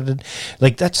rise.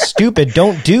 That's stupid.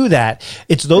 Don't do that.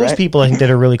 It's those people I think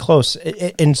that are really close.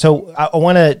 And so I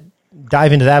want to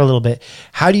dive into that a little bit.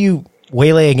 How do you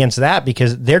waylay against that?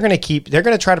 Because they're going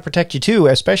to try to protect you too,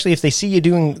 especially if they see you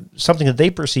doing something that they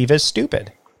perceive as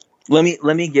stupid. Let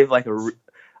me give I'm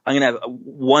going to have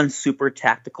one super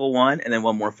tactical one and then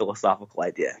one more philosophical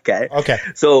idea. Okay.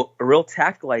 So a real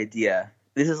tactical idea,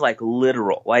 this is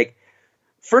literal.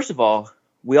 First of all,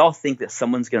 we all think that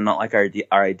someone's going to not like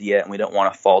our idea and we don't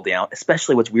want to fall down,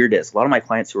 especially what's weird is a lot of my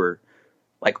clients who are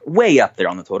way up there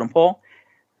on the totem pole,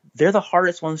 they're the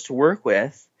hardest ones to work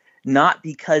with, not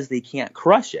because they can't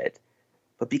crush it,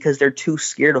 but because they're too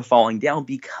scared of falling down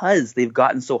because they've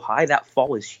gotten so high. That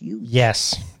fall is huge.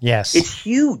 Yes. It's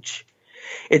huge.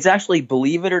 It's actually,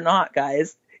 believe it or not,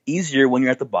 guys, easier when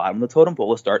you're at the bottom of the totem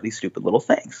pole to start these stupid little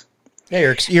things.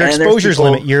 Yeah, your exposure's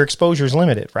limited. Your exposure's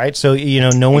limited, right? So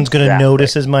no one's going to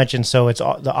notice as much, and so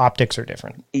the optics are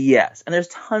different. Yes, and there's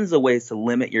tons of ways to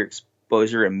limit your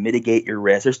exposure and mitigate your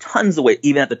risk. There's tons of ways,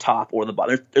 even at the top or the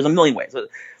bottom. There's a million ways. So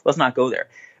let's not go there.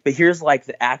 But here's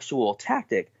the actual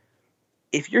tactic.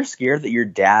 If you're scared that your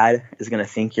dad is going to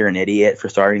think you're an idiot for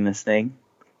starting this thing,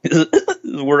 it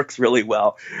works really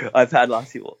well. I've had lots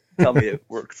of people tell me it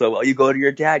works so well. You go to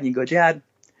your dad and you go, Dad,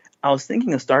 I was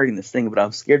thinking of starting this thing, but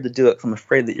I'm scared to do it because I'm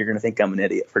afraid that you're going to think I'm an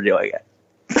idiot for doing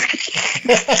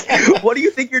it. What do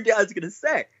you think your dad's going to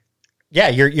say? Yeah,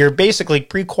 you're basically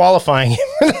pre-qualifying him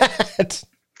for that.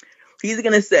 He's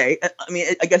going to say,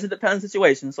 I guess it depends on the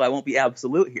situation, so I won't be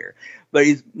absolute here. But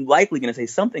he's likely going to say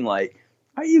something like,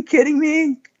 are you kidding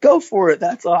me? Go for it.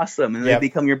 That's awesome. And they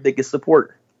become your biggest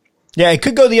supporter. Yeah, it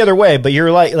could go the other way, but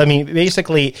you're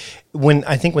basically, when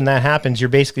that happens, you're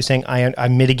basically saying, I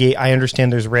mitigate, I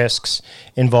understand there's risks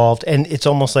involved. And it's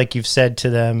almost like you've said to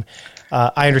them,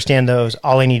 I understand those.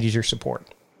 All I need is your support.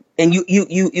 And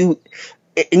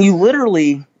you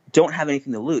literally don't have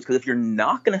anything to lose, because if you're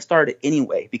not going to start it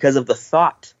anyway because of the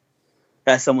thought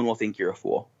that someone will think you're a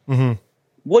fool. Mm-hmm.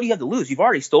 What do you have to lose? You've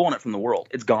already stolen it from the world.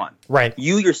 It's gone. Right.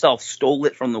 You yourself stole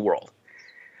it from the world.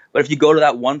 But if you go to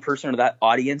that one person or that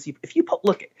audience, if you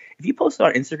post it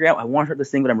on Instagram, I want to hear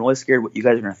this thing, but I'm really scared what you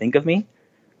guys are going to think of me.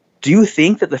 Do you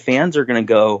think that the fans are going to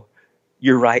go,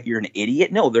 you're right, you're an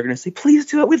idiot? No, they're going to say, please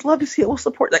do it. We'd love to see it. We'll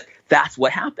support that. That's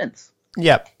what happens.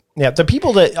 Yep. Yeah, the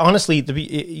people that honestly,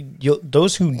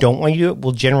 those who don't want you to do it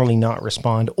will generally not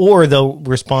respond, or they'll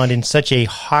respond in such a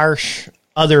harsh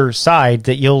other side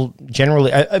that you'll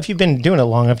generally, if you've been doing it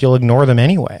long enough, you'll ignore them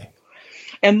anyway.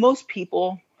 And most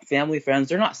people, family, friends,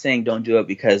 they're not saying don't do it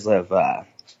because of,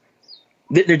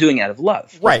 they're doing it out of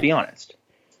love. Right. Let's be honest.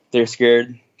 They're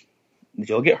scared that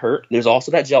you'll get hurt. There's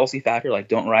also that jealousy factor, like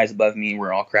don't rise above me,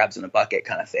 we're all crabs in a bucket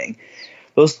kind of thing.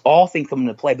 Those all things come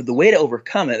into play. But the way to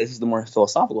overcome it, this is the more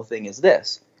philosophical thing, is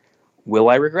this. Will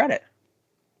I regret it?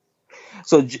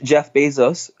 So Jeff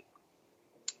Bezos,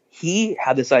 he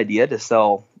had this idea to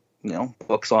sell,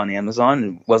 books on Amazon.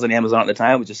 It wasn't Amazon at the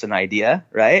time. It was just an idea,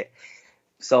 right?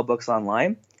 Sell books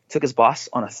online. Took his boss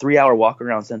on a 3-hour walk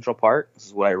around Central Park. This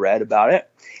is what I read about it.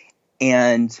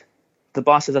 And the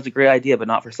boss says, that's a great idea, but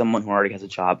not for someone who already has a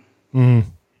job. Mm.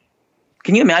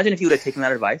 Can you imagine if you would have taken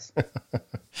that advice?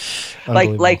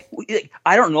 like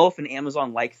I don't know if an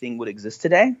Amazon-like thing would exist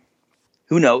today.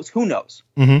 Who knows?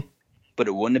 Mm-hmm. But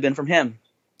it wouldn't have been from him.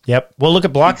 Yep. Well, look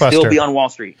at Blockbuster. He'd still be on Wall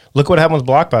Street. Look what happened with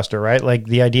Blockbuster, right? Like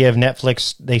the idea of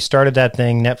Netflix, they started that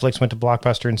thing. Netflix went to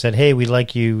Blockbuster and said, hey, we'd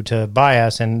like you to buy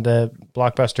us. And the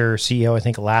Blockbuster CEO, I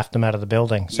think, laughed them out of the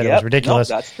building, said it was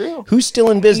ridiculous. No, that's true. Who's still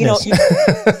in business?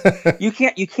 You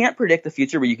can't predict the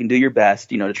future, but you can do your best,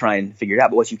 to try and figure it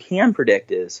out. But what you can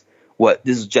predict is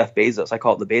this is Jeff Bezos. I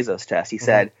call it the Bezos test. He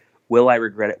said, will I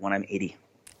regret it when I'm 80?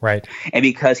 Right. And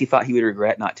because he thought he would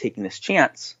regret not taking this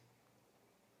chance,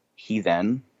 he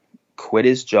then quit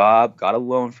his job, got a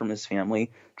loan from his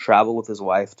family, traveled with his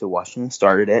wife to Washington,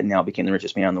 started it, and now became the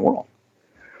richest man in the world.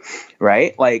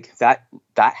 Right? Like that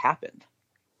happened.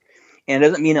 And it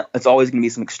doesn't mean it's always going to be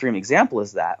some extreme example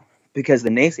as that, because the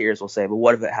naysayers will say, well,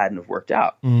 what if it hadn't have worked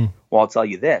out? Well, I'll tell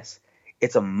you this.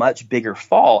 It's a much bigger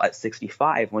fall at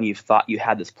 65 when you've thought you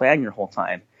had this plan your whole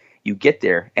time. You get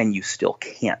there and you still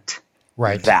can't.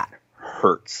 Right. That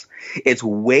hurts. It's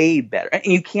way better. And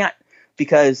you can't,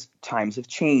 because times have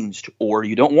changed, or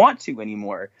you don't want to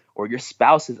anymore, or your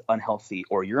spouse is unhealthy,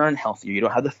 or you're unhealthy, or you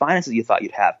don't have the finances you thought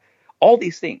you'd have. All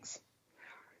these things.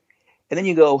 And then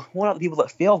you go, what about the people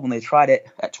that failed when they tried it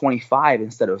at 25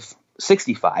 instead of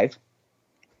 65?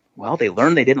 Well, they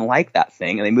learned they didn't like that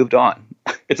thing and they moved on.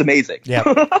 It's amazing. Yeah.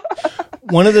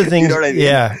 One of the things, You know what I mean?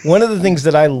 Yeah. One of the things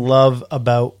that I love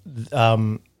about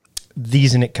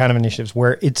these kind of initiatives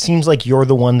where it seems like you're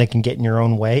the one that can get in your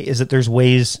own way is that there's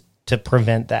ways to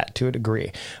prevent that to a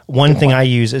degree. One thing I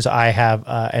use is I have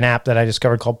an app that I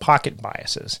discovered called Pocket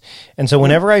Biases. And so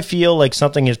whenever I feel like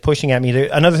something is pushing at me,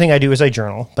 another thing I do is I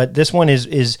journal, but this one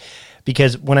is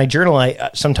because when I journal,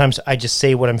 sometimes I just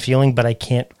say what I'm feeling, but I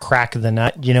can't crack the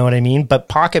nut. You know what I mean? But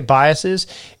Pocket Biases,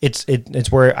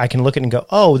 it's where I can look at it and go,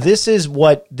 oh, this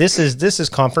is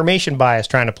confirmation bias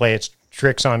trying to play its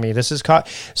tricks on me.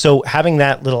 So having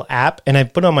that little app, and I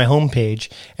put it on my homepage,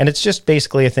 and it's just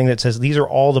basically a thing that says these are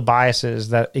all the biases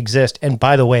that exist. And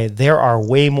by the way, there are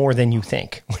way more than you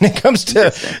think when it comes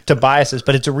to biases.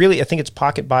 But I think it's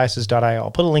pocketbiases.io.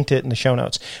 I'll put a link to it in the show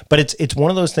notes. But it's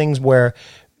one of those things where,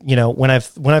 when I've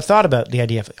thought about the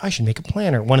idea of I should make a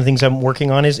planner, one of the things I'm working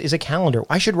on is a calendar.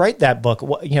 I should write that book,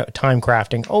 time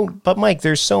crafting. Oh, but Mike,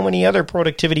 there's so many other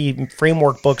productivity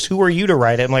framework books. Who are you to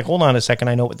write it? I'm like, hold on a second.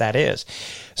 I know what that is.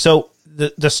 So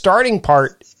the starting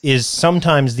part is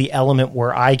sometimes the element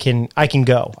where I can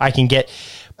get,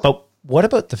 but what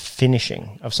about the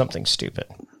finishing of something stupid?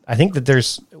 I think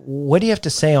that what do you have to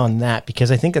say on that? Because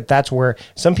I think that that's where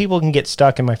some people can get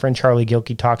stuck. And my friend Charlie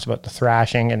Gilkey talks about the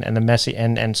thrashing and the messy,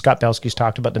 and Scott Belsky's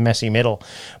talked about the messy middle.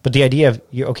 But the idea of,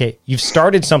 you've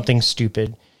started something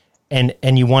stupid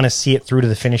and you want to see it through to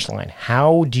the finish line.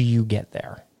 How do you get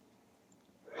there?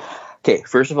 Okay,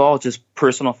 first of all, just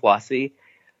personal philosophy.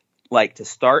 Like, to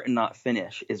start and not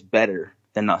finish is better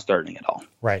than not starting at all.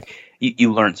 Right.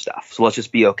 You learn stuff. So let's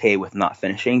just be okay with not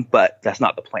finishing, but that's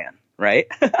not the plan. Right?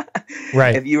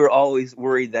 Right. If you were always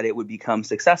worried that it would become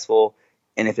successful,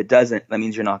 and if it doesn't, that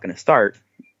means you're not going to start,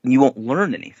 and you won't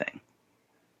learn anything.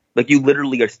 Like, you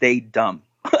literally stay dumb.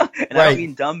 And right. I don't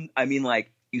mean dumb, I mean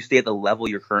like you stay at the level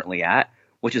you're currently at,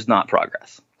 which is not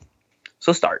progress.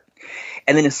 So start.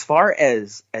 And then as far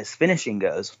as finishing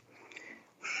goes,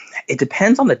 it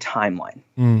depends on the timeline,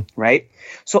 right?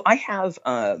 So I have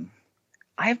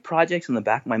projects in the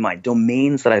back of my mind,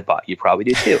 domains that I bought. You probably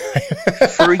do too.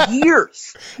 For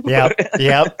years.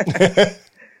 Yep.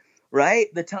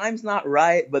 right? The time's not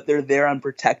right, but they're there on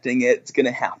protecting it. It's going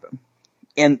to happen.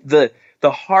 And the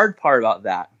hard part about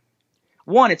that,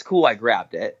 one, it's cool I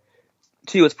grabbed it.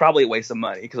 Two, it's probably a waste of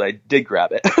money because I did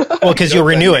grab it. Well, because you'll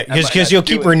renew it. Because you'll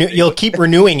keep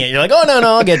renewing it. You're like, oh, no,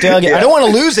 I'll get it. Yeah. I don't want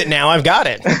to lose it now. I've got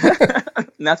it.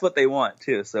 And that's what they want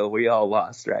too. So we all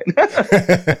lost, right?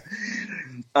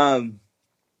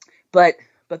 But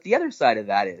the other side of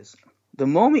that is the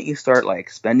moment you start like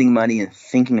spending money and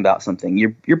thinking about something,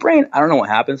 your brain, I don't know what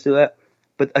happens to it,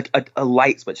 but a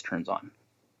light switch turns on.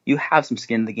 You have some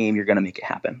skin in the game. You're going to make it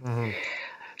happen. Mm-hmm.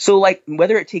 So like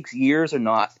whether it takes years or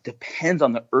not depends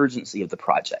on the urgency of the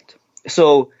project.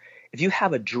 So if you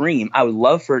have a dream, I would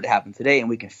love for it to happen today and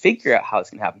we can figure out how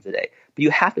it's going to happen today, but you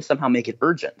have to somehow make it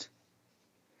urgent.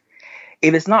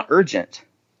 If it's not urgent,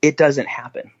 it doesn't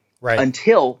happen. Right.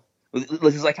 Until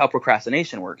this is like how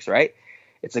procrastination works, right?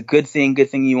 It's a good thing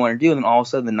you want to do. And then all of a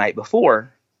sudden the night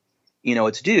before,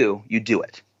 it's due, you do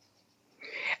it.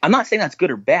 I'm not saying that's good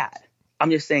or bad.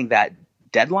 I'm just saying that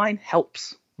deadline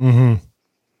helps. Mm-hmm.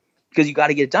 Because you got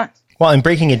to get it done. Well, and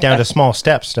breaking it down to small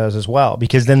steps does as well,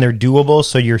 because then they're doable.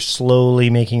 So you're slowly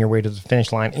making your way to the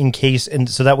finish line and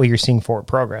so that way you're seeing forward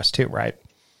progress too, right?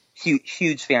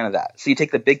 Huge fan of that. So you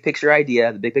take the big picture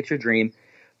idea, the big picture dream,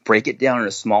 break it down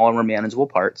into smaller, more manageable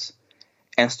parts,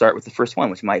 and start with the first one,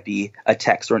 which might be a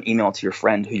text or an email to your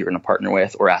friend who you're going to partner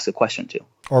with or ask a question to.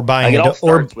 Or buying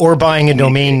buying a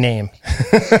domain name.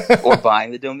 Or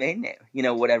buying the domain name,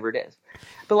 whatever it is.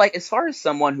 But like as far as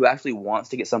someone who actually wants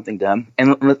to get something done,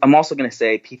 and I'm also going to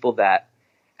say people that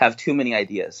have too many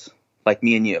ideas, like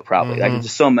me and you probably, like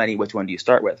just so many, which one do you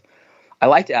start with? I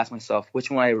like to ask myself,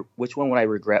 which one would I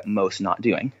regret most not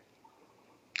doing?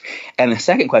 And the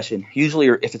second question, usually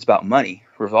if it's about money,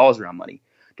 revolves around money.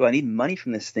 Do I need money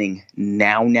from this thing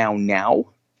now,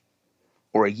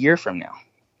 or a year from now?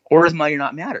 Or does money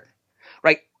not matter?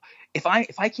 Right? If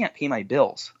I can't pay my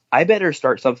bills, I better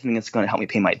start something that's going to help me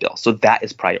pay my bills. So that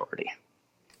is priority.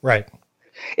 Right.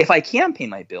 If I can pay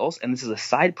my bills, and this is a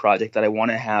side project that I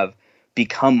want to have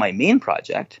become my main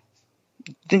project,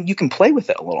 then you can play with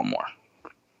it a little more.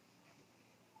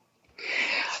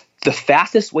 The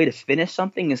fastest way to finish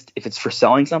something is, if it's for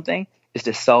selling something, is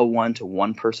to sell one to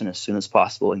one person as soon as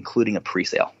possible, including a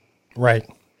pre-sale. Right.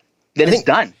 Then it's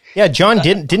done. Yeah, John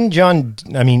didn't John?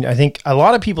 I mean, I think a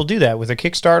lot of people do that with a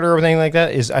Kickstarter or anything like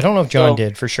that. I don't know if John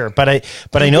did for sure, but I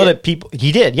know that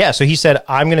he did. Yeah, so he said,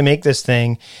 I'm going to make this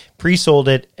thing, pre-sold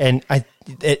it, and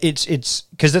it's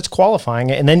because it's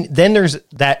qualifying, and then there's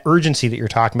that urgency that you're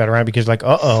talking about around, because like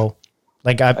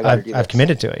I've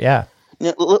committed to it. Yeah.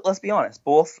 Let's be honest.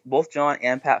 Both John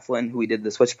and Pat Flynn, who we did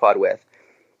the Switch Pod with,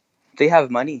 they have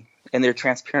money. And they're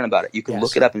transparent about it. You can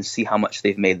look it up and see how much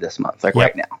they've made this month,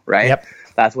 right now, right? Yep.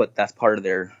 That's part of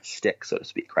their shtick, so to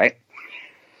speak, right?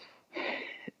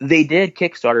 They did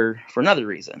Kickstarter for another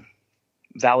reason: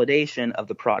 validation of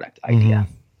the product idea.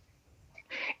 Mm-hmm.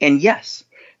 And yes,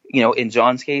 in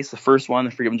John's case, the first one,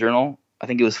 the Freedom Journal, I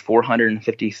think it was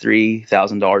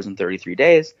 $453,000 in 33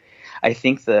 days. I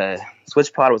think the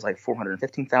Switch Pod was like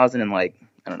 $415,000 in like,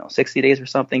 I don't know, 60 days or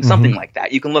something, something like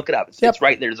that. You can look it up. It's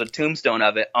right there. There's a tombstone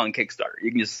of it on Kickstarter. You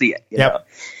can just see it. You know?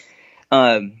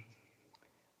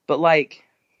 But like,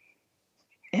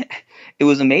 it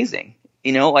was amazing.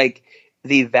 Like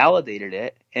they validated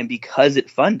it, and because it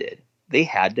funded, they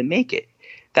had to make it.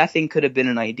 That thing could have been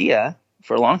an idea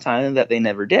for a long time that they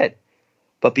never did,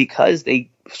 but because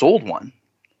they sold one,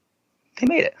 they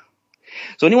made it.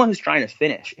 So anyone who's trying to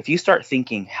finish, if you start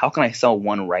thinking, how can I sell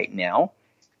one right now?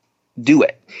 Do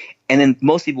it. And then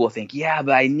most people will think, yeah,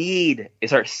 but they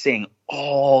start saying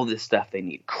all this stuff they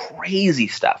need, crazy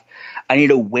stuff. I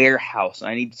need a warehouse, and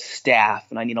I need staff,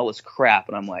 and I need all this crap.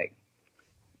 And I'm like,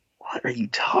 what are you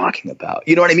talking about?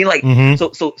 You know what I mean? Like,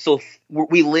 so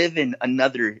we live in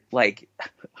another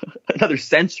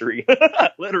century,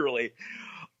 literally.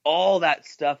 All that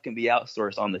stuff can be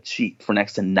outsourced on the cheap for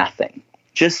next to nothing.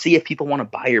 Just see if people want to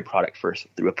buy your product first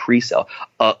through a pre-sale,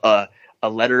 a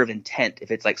letter of intent,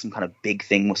 if it's like some kind of big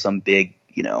thing with some big,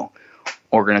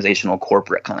 organizational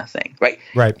corporate kind of thing, right?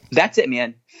 Right. That's it,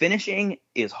 man. Finishing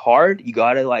is hard. You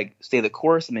got to stay the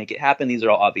course and make it happen. These are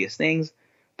all obvious things.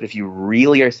 But if you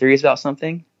really are serious about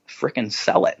something, frickin'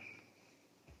 sell it.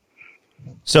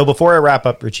 So before I wrap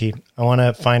up, Richie, I want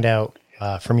to find out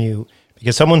from you,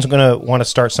 because someone's going to want to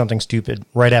start something stupid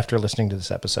right after listening to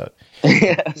this episode.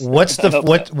 Yes. What's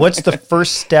the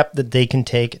first step that they can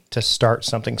take to start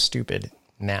something stupid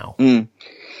now?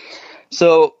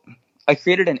 So I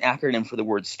created an acronym for the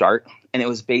word START, and it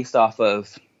was based off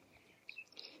of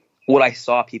what I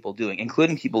saw people doing,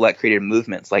 including people that created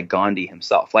movements like Gandhi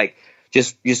himself, like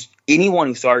just anyone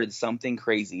who started something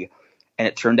crazy and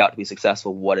it turned out to be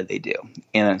successful, what did they do?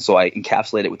 And so I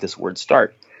encapsulate it with this word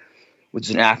START, which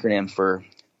is an acronym for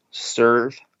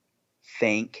serve,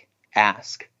 thank,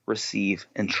 ask, receive,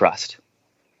 and trust.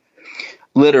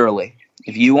 Literally,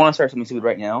 if you want to start something stupid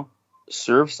right now,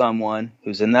 serve someone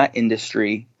who's in that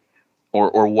industry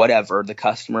or whatever, the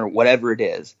customer, whatever it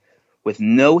is, with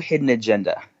no hidden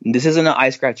agenda. And this isn't an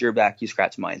I scratch your back, you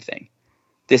scratch mine thing.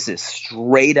 This is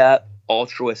straight up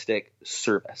altruistic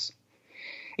service.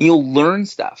 And you'll learn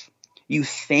stuff. You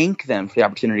thank them for the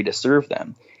opportunity to serve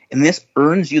them. And this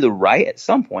earns you the right at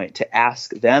some point to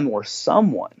ask them or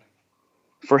someone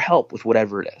for help with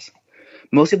whatever it is.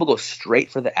 Most people go straight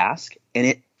for the ask,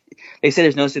 and they say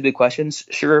there's no stupid questions.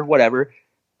 Sure, whatever.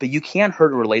 But you can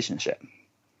hurt a relationship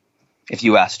if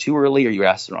you ask too early or you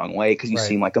ask the wrong way because you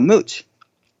seem like a mooch.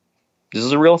 This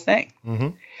is a real thing. Mm-hmm.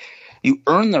 You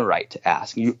earn the right to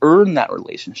ask. You earn that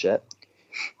relationship,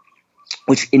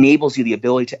 which enables you the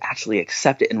ability to actually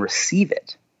accept it and receive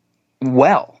it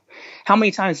well. How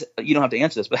many times, you don't have to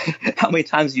answer this, but how many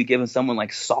times have you given someone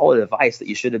like solid advice that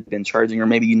you should have been charging, or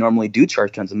maybe you normally do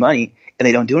charge tons of money and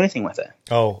they don't do anything with it?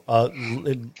 Oh,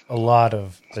 a lot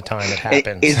of the time it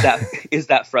happens. Is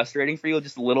that frustrating for you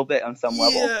just a little bit on some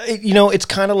level? Yeah, it's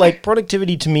kind of like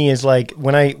productivity to me is like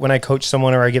when I coach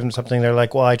someone or I give them something, they're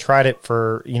like, well, I tried it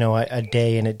for, a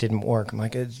day and it didn't work. I'm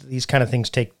like, these kind of things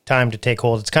take time to take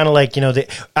hold. It's kind of like,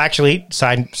 actually,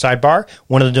 sidebar,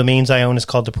 one of the domains I own is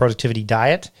called the Productivity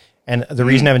Diet. And the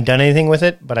reason I haven't done anything with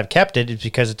it, but I've kept it, is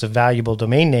because it's a valuable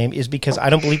domain name, is because I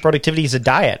don't believe productivity is a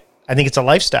diet. I think it's a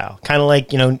lifestyle, kind of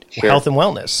like, health and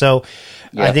wellness. So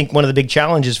I think one of the big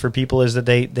challenges for people is that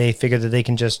they figure that they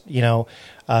can just, go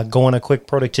on a quick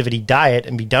productivity diet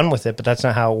and be done with it, but that's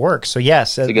not how it works. So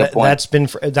yes,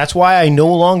 that's why I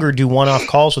no longer do one-off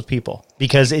calls with people,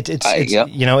 because it's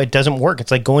it doesn't work.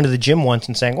 It's like going to the gym once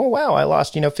and saying, oh, wow, I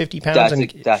lost, 50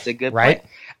 pounds. That's a good point.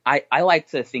 I like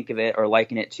to think of it or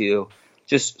liken it to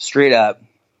just straight up,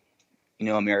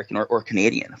 American or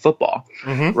Canadian football,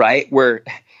 right? Where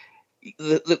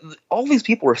all these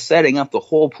people are setting up the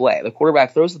whole play. The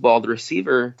quarterback throws the ball, the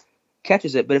receiver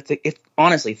catches it. But if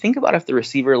honestly, think about if the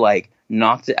receiver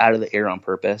knocked it out of the air on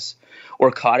purpose,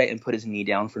 or caught it and put his knee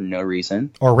down for no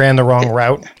reason, or ran the wrong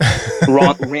route,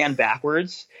 ran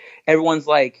backwards. Everyone's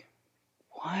like,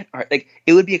 "What?"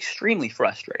 It would be extremely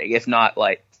frustrating, if not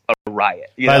a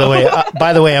riot. By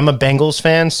the way, I'm a Bengals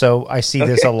fan, so I see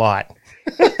this a lot.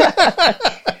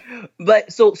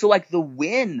 But so the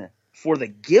win for the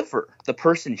giver, the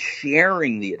person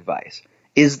sharing the advice,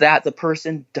 is that the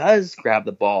person does grab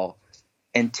the ball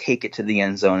and take it to the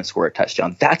end zone and score a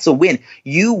touchdown. That's a win.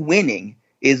 You winning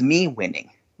is me winning.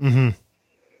 Mm-hmm.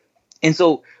 And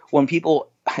so when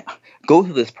people go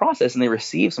through this process and they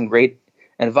receive some great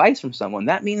advice from someone,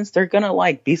 that means they're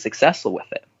gonna be successful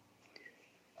with it.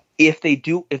 If they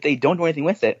don't do anything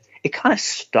with it, it kind of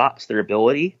stops their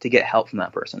ability to get help from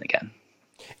that person again.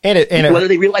 And whether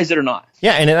they realize it or not.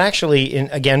 Yeah, and it actually,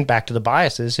 again, back to the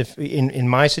biases, if in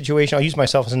my situation, I'll use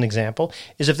myself as an example,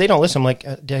 is if they don't listen, I'm like,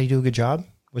 did I do a good job?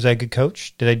 Was I a good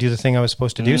coach? Did I do the thing I was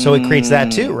supposed to do? So it creates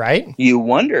that too, right? You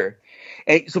wonder.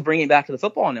 And so bringing it back to the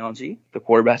football analogy, the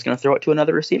quarterback's going to throw it to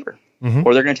another receiver,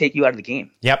 or they're going to take you out of the game.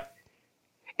 Yep.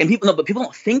 And people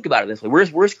don't think about it this way.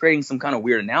 We're just creating some kind of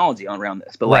weird analogy around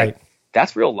this, but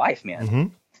that's real life, man. Mm-hmm.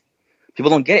 People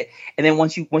don't get it. And then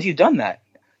once you've done that,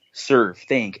 serve,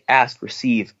 think, ask,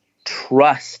 receive,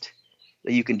 trust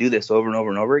that you can do this over and over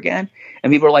and over again.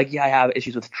 And people are like, yeah, I have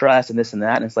issues with trust and this and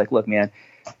that. And it's like, look, man,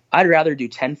 I'd rather do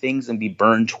 10 things and be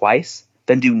burned twice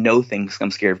than do no things because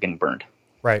I'm scared of getting burned.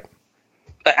 Right.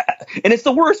 And it's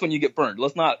the worst when you get burned.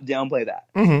 Let's not downplay that.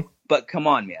 Mm-hmm. But come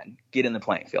on, man, get in the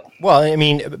playing field. Well, I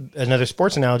mean, another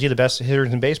sports analogy, the best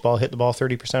hitters in baseball hit the ball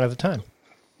 30% of the time.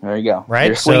 There you go. Right?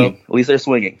 They're swinging. At least they're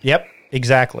swinging. Yep.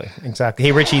 Exactly.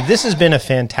 Hey, Richie, this has been a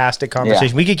fantastic conversation.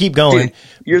 Yeah. We could keep going. Dude,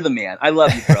 you're the man. I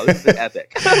love you, bro. This has been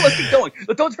epic. Let's keep going.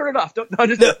 But don't turn it off.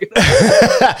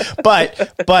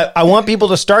 But I want people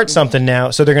to start something now.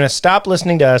 So they're going to stop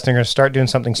listening to us. They're going to start doing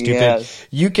something stupid. Yes.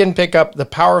 You can pick up the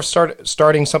power of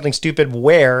starting something stupid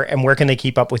where can they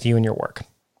keep up with you and your work?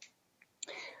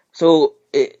 So,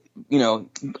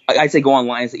 I'd say go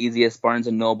online is the easiest. Barnes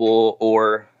 & Noble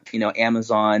or,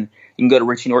 Amazon. You can go to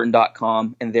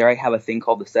richienorton.com, and there I have a thing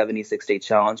called the 76 Day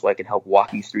Challenge where I can help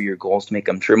walk you through your goals to make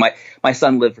them true. My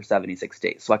son lived for 76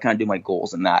 days, so I kind of do my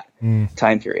goals in that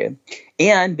time period.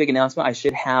 And big announcement, I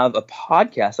should have a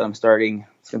podcast that I'm starting.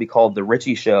 It's going to be called The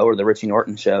Richie Show or The Richie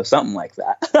Norton Show, something like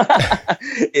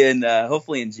that,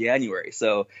 hopefully in January.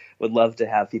 So would love to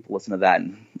have people listen to that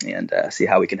and see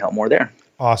how we can help more there.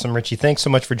 Awesome, Richie. Thanks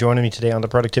so much for joining me today on the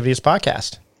Productivityist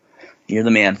Podcast. You're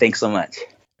the man. Thanks so much.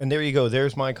 And there you go.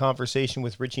 There's my conversation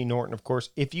with Richie Norton. Of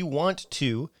course, if you want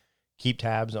to keep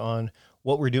tabs on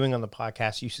what we're doing on the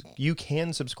podcast, you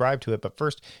can subscribe to it. But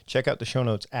first, check out the show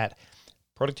notes at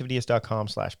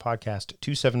productivityist.com/podcast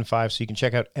 275 so you can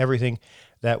check out everything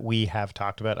that we have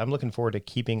talked about. I'm looking forward to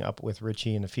keeping up with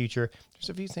Richie in the future.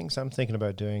 There's a few things I'm thinking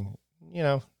about doing,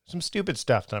 some stupid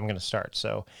stuff that I'm going to start.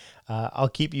 So I'll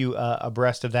keep you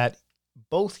abreast of that,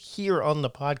 both here on the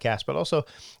podcast, but also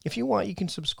if you want, you can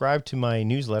subscribe to my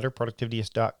newsletter,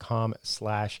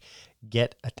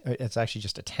 productivityist.com/get. It's actually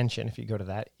just attention. If you go to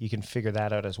that, you can figure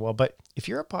that out as well. But if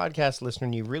you're a podcast listener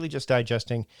and you really enjoy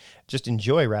digesting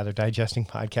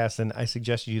podcasts, then I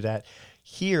suggest you do that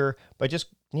here by just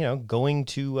going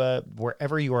to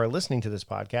wherever you are listening to this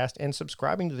podcast and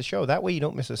subscribing to the show. That way you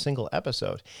don't miss a single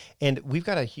episode. And we've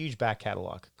got a huge back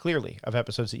catalog, clearly, of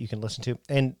episodes that you can listen to.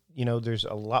 And, there's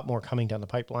a lot more coming down the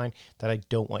pipeline that I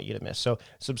don't want you to miss. So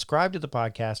subscribe to the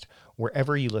podcast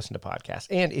wherever you listen to podcasts.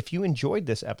 And if you enjoyed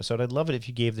this episode, I'd love it if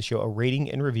you gave the show a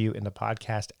rating and review in the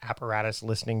podcast apparatus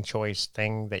listening choice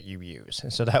thing that you use.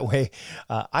 And so that way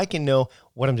I can know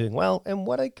what I'm doing well and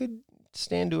what I could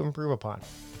stand to improve upon.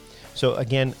 So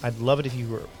again, I'd love it if you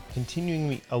were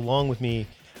continuing along with me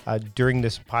during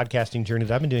this podcasting journey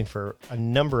that I've been doing for a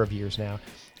number of years now,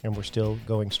 and we're still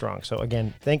going strong. So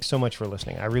again, thanks so much for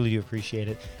listening. I really do appreciate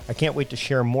it. I can't wait to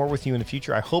share more with you in the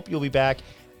future. I hope you'll be back.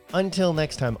 Until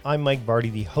next time, I'm Mike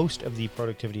Vardy, the host of the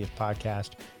Productivityist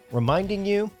podcast, reminding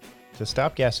you to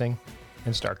stop guessing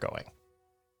and start going.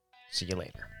 See you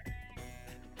later.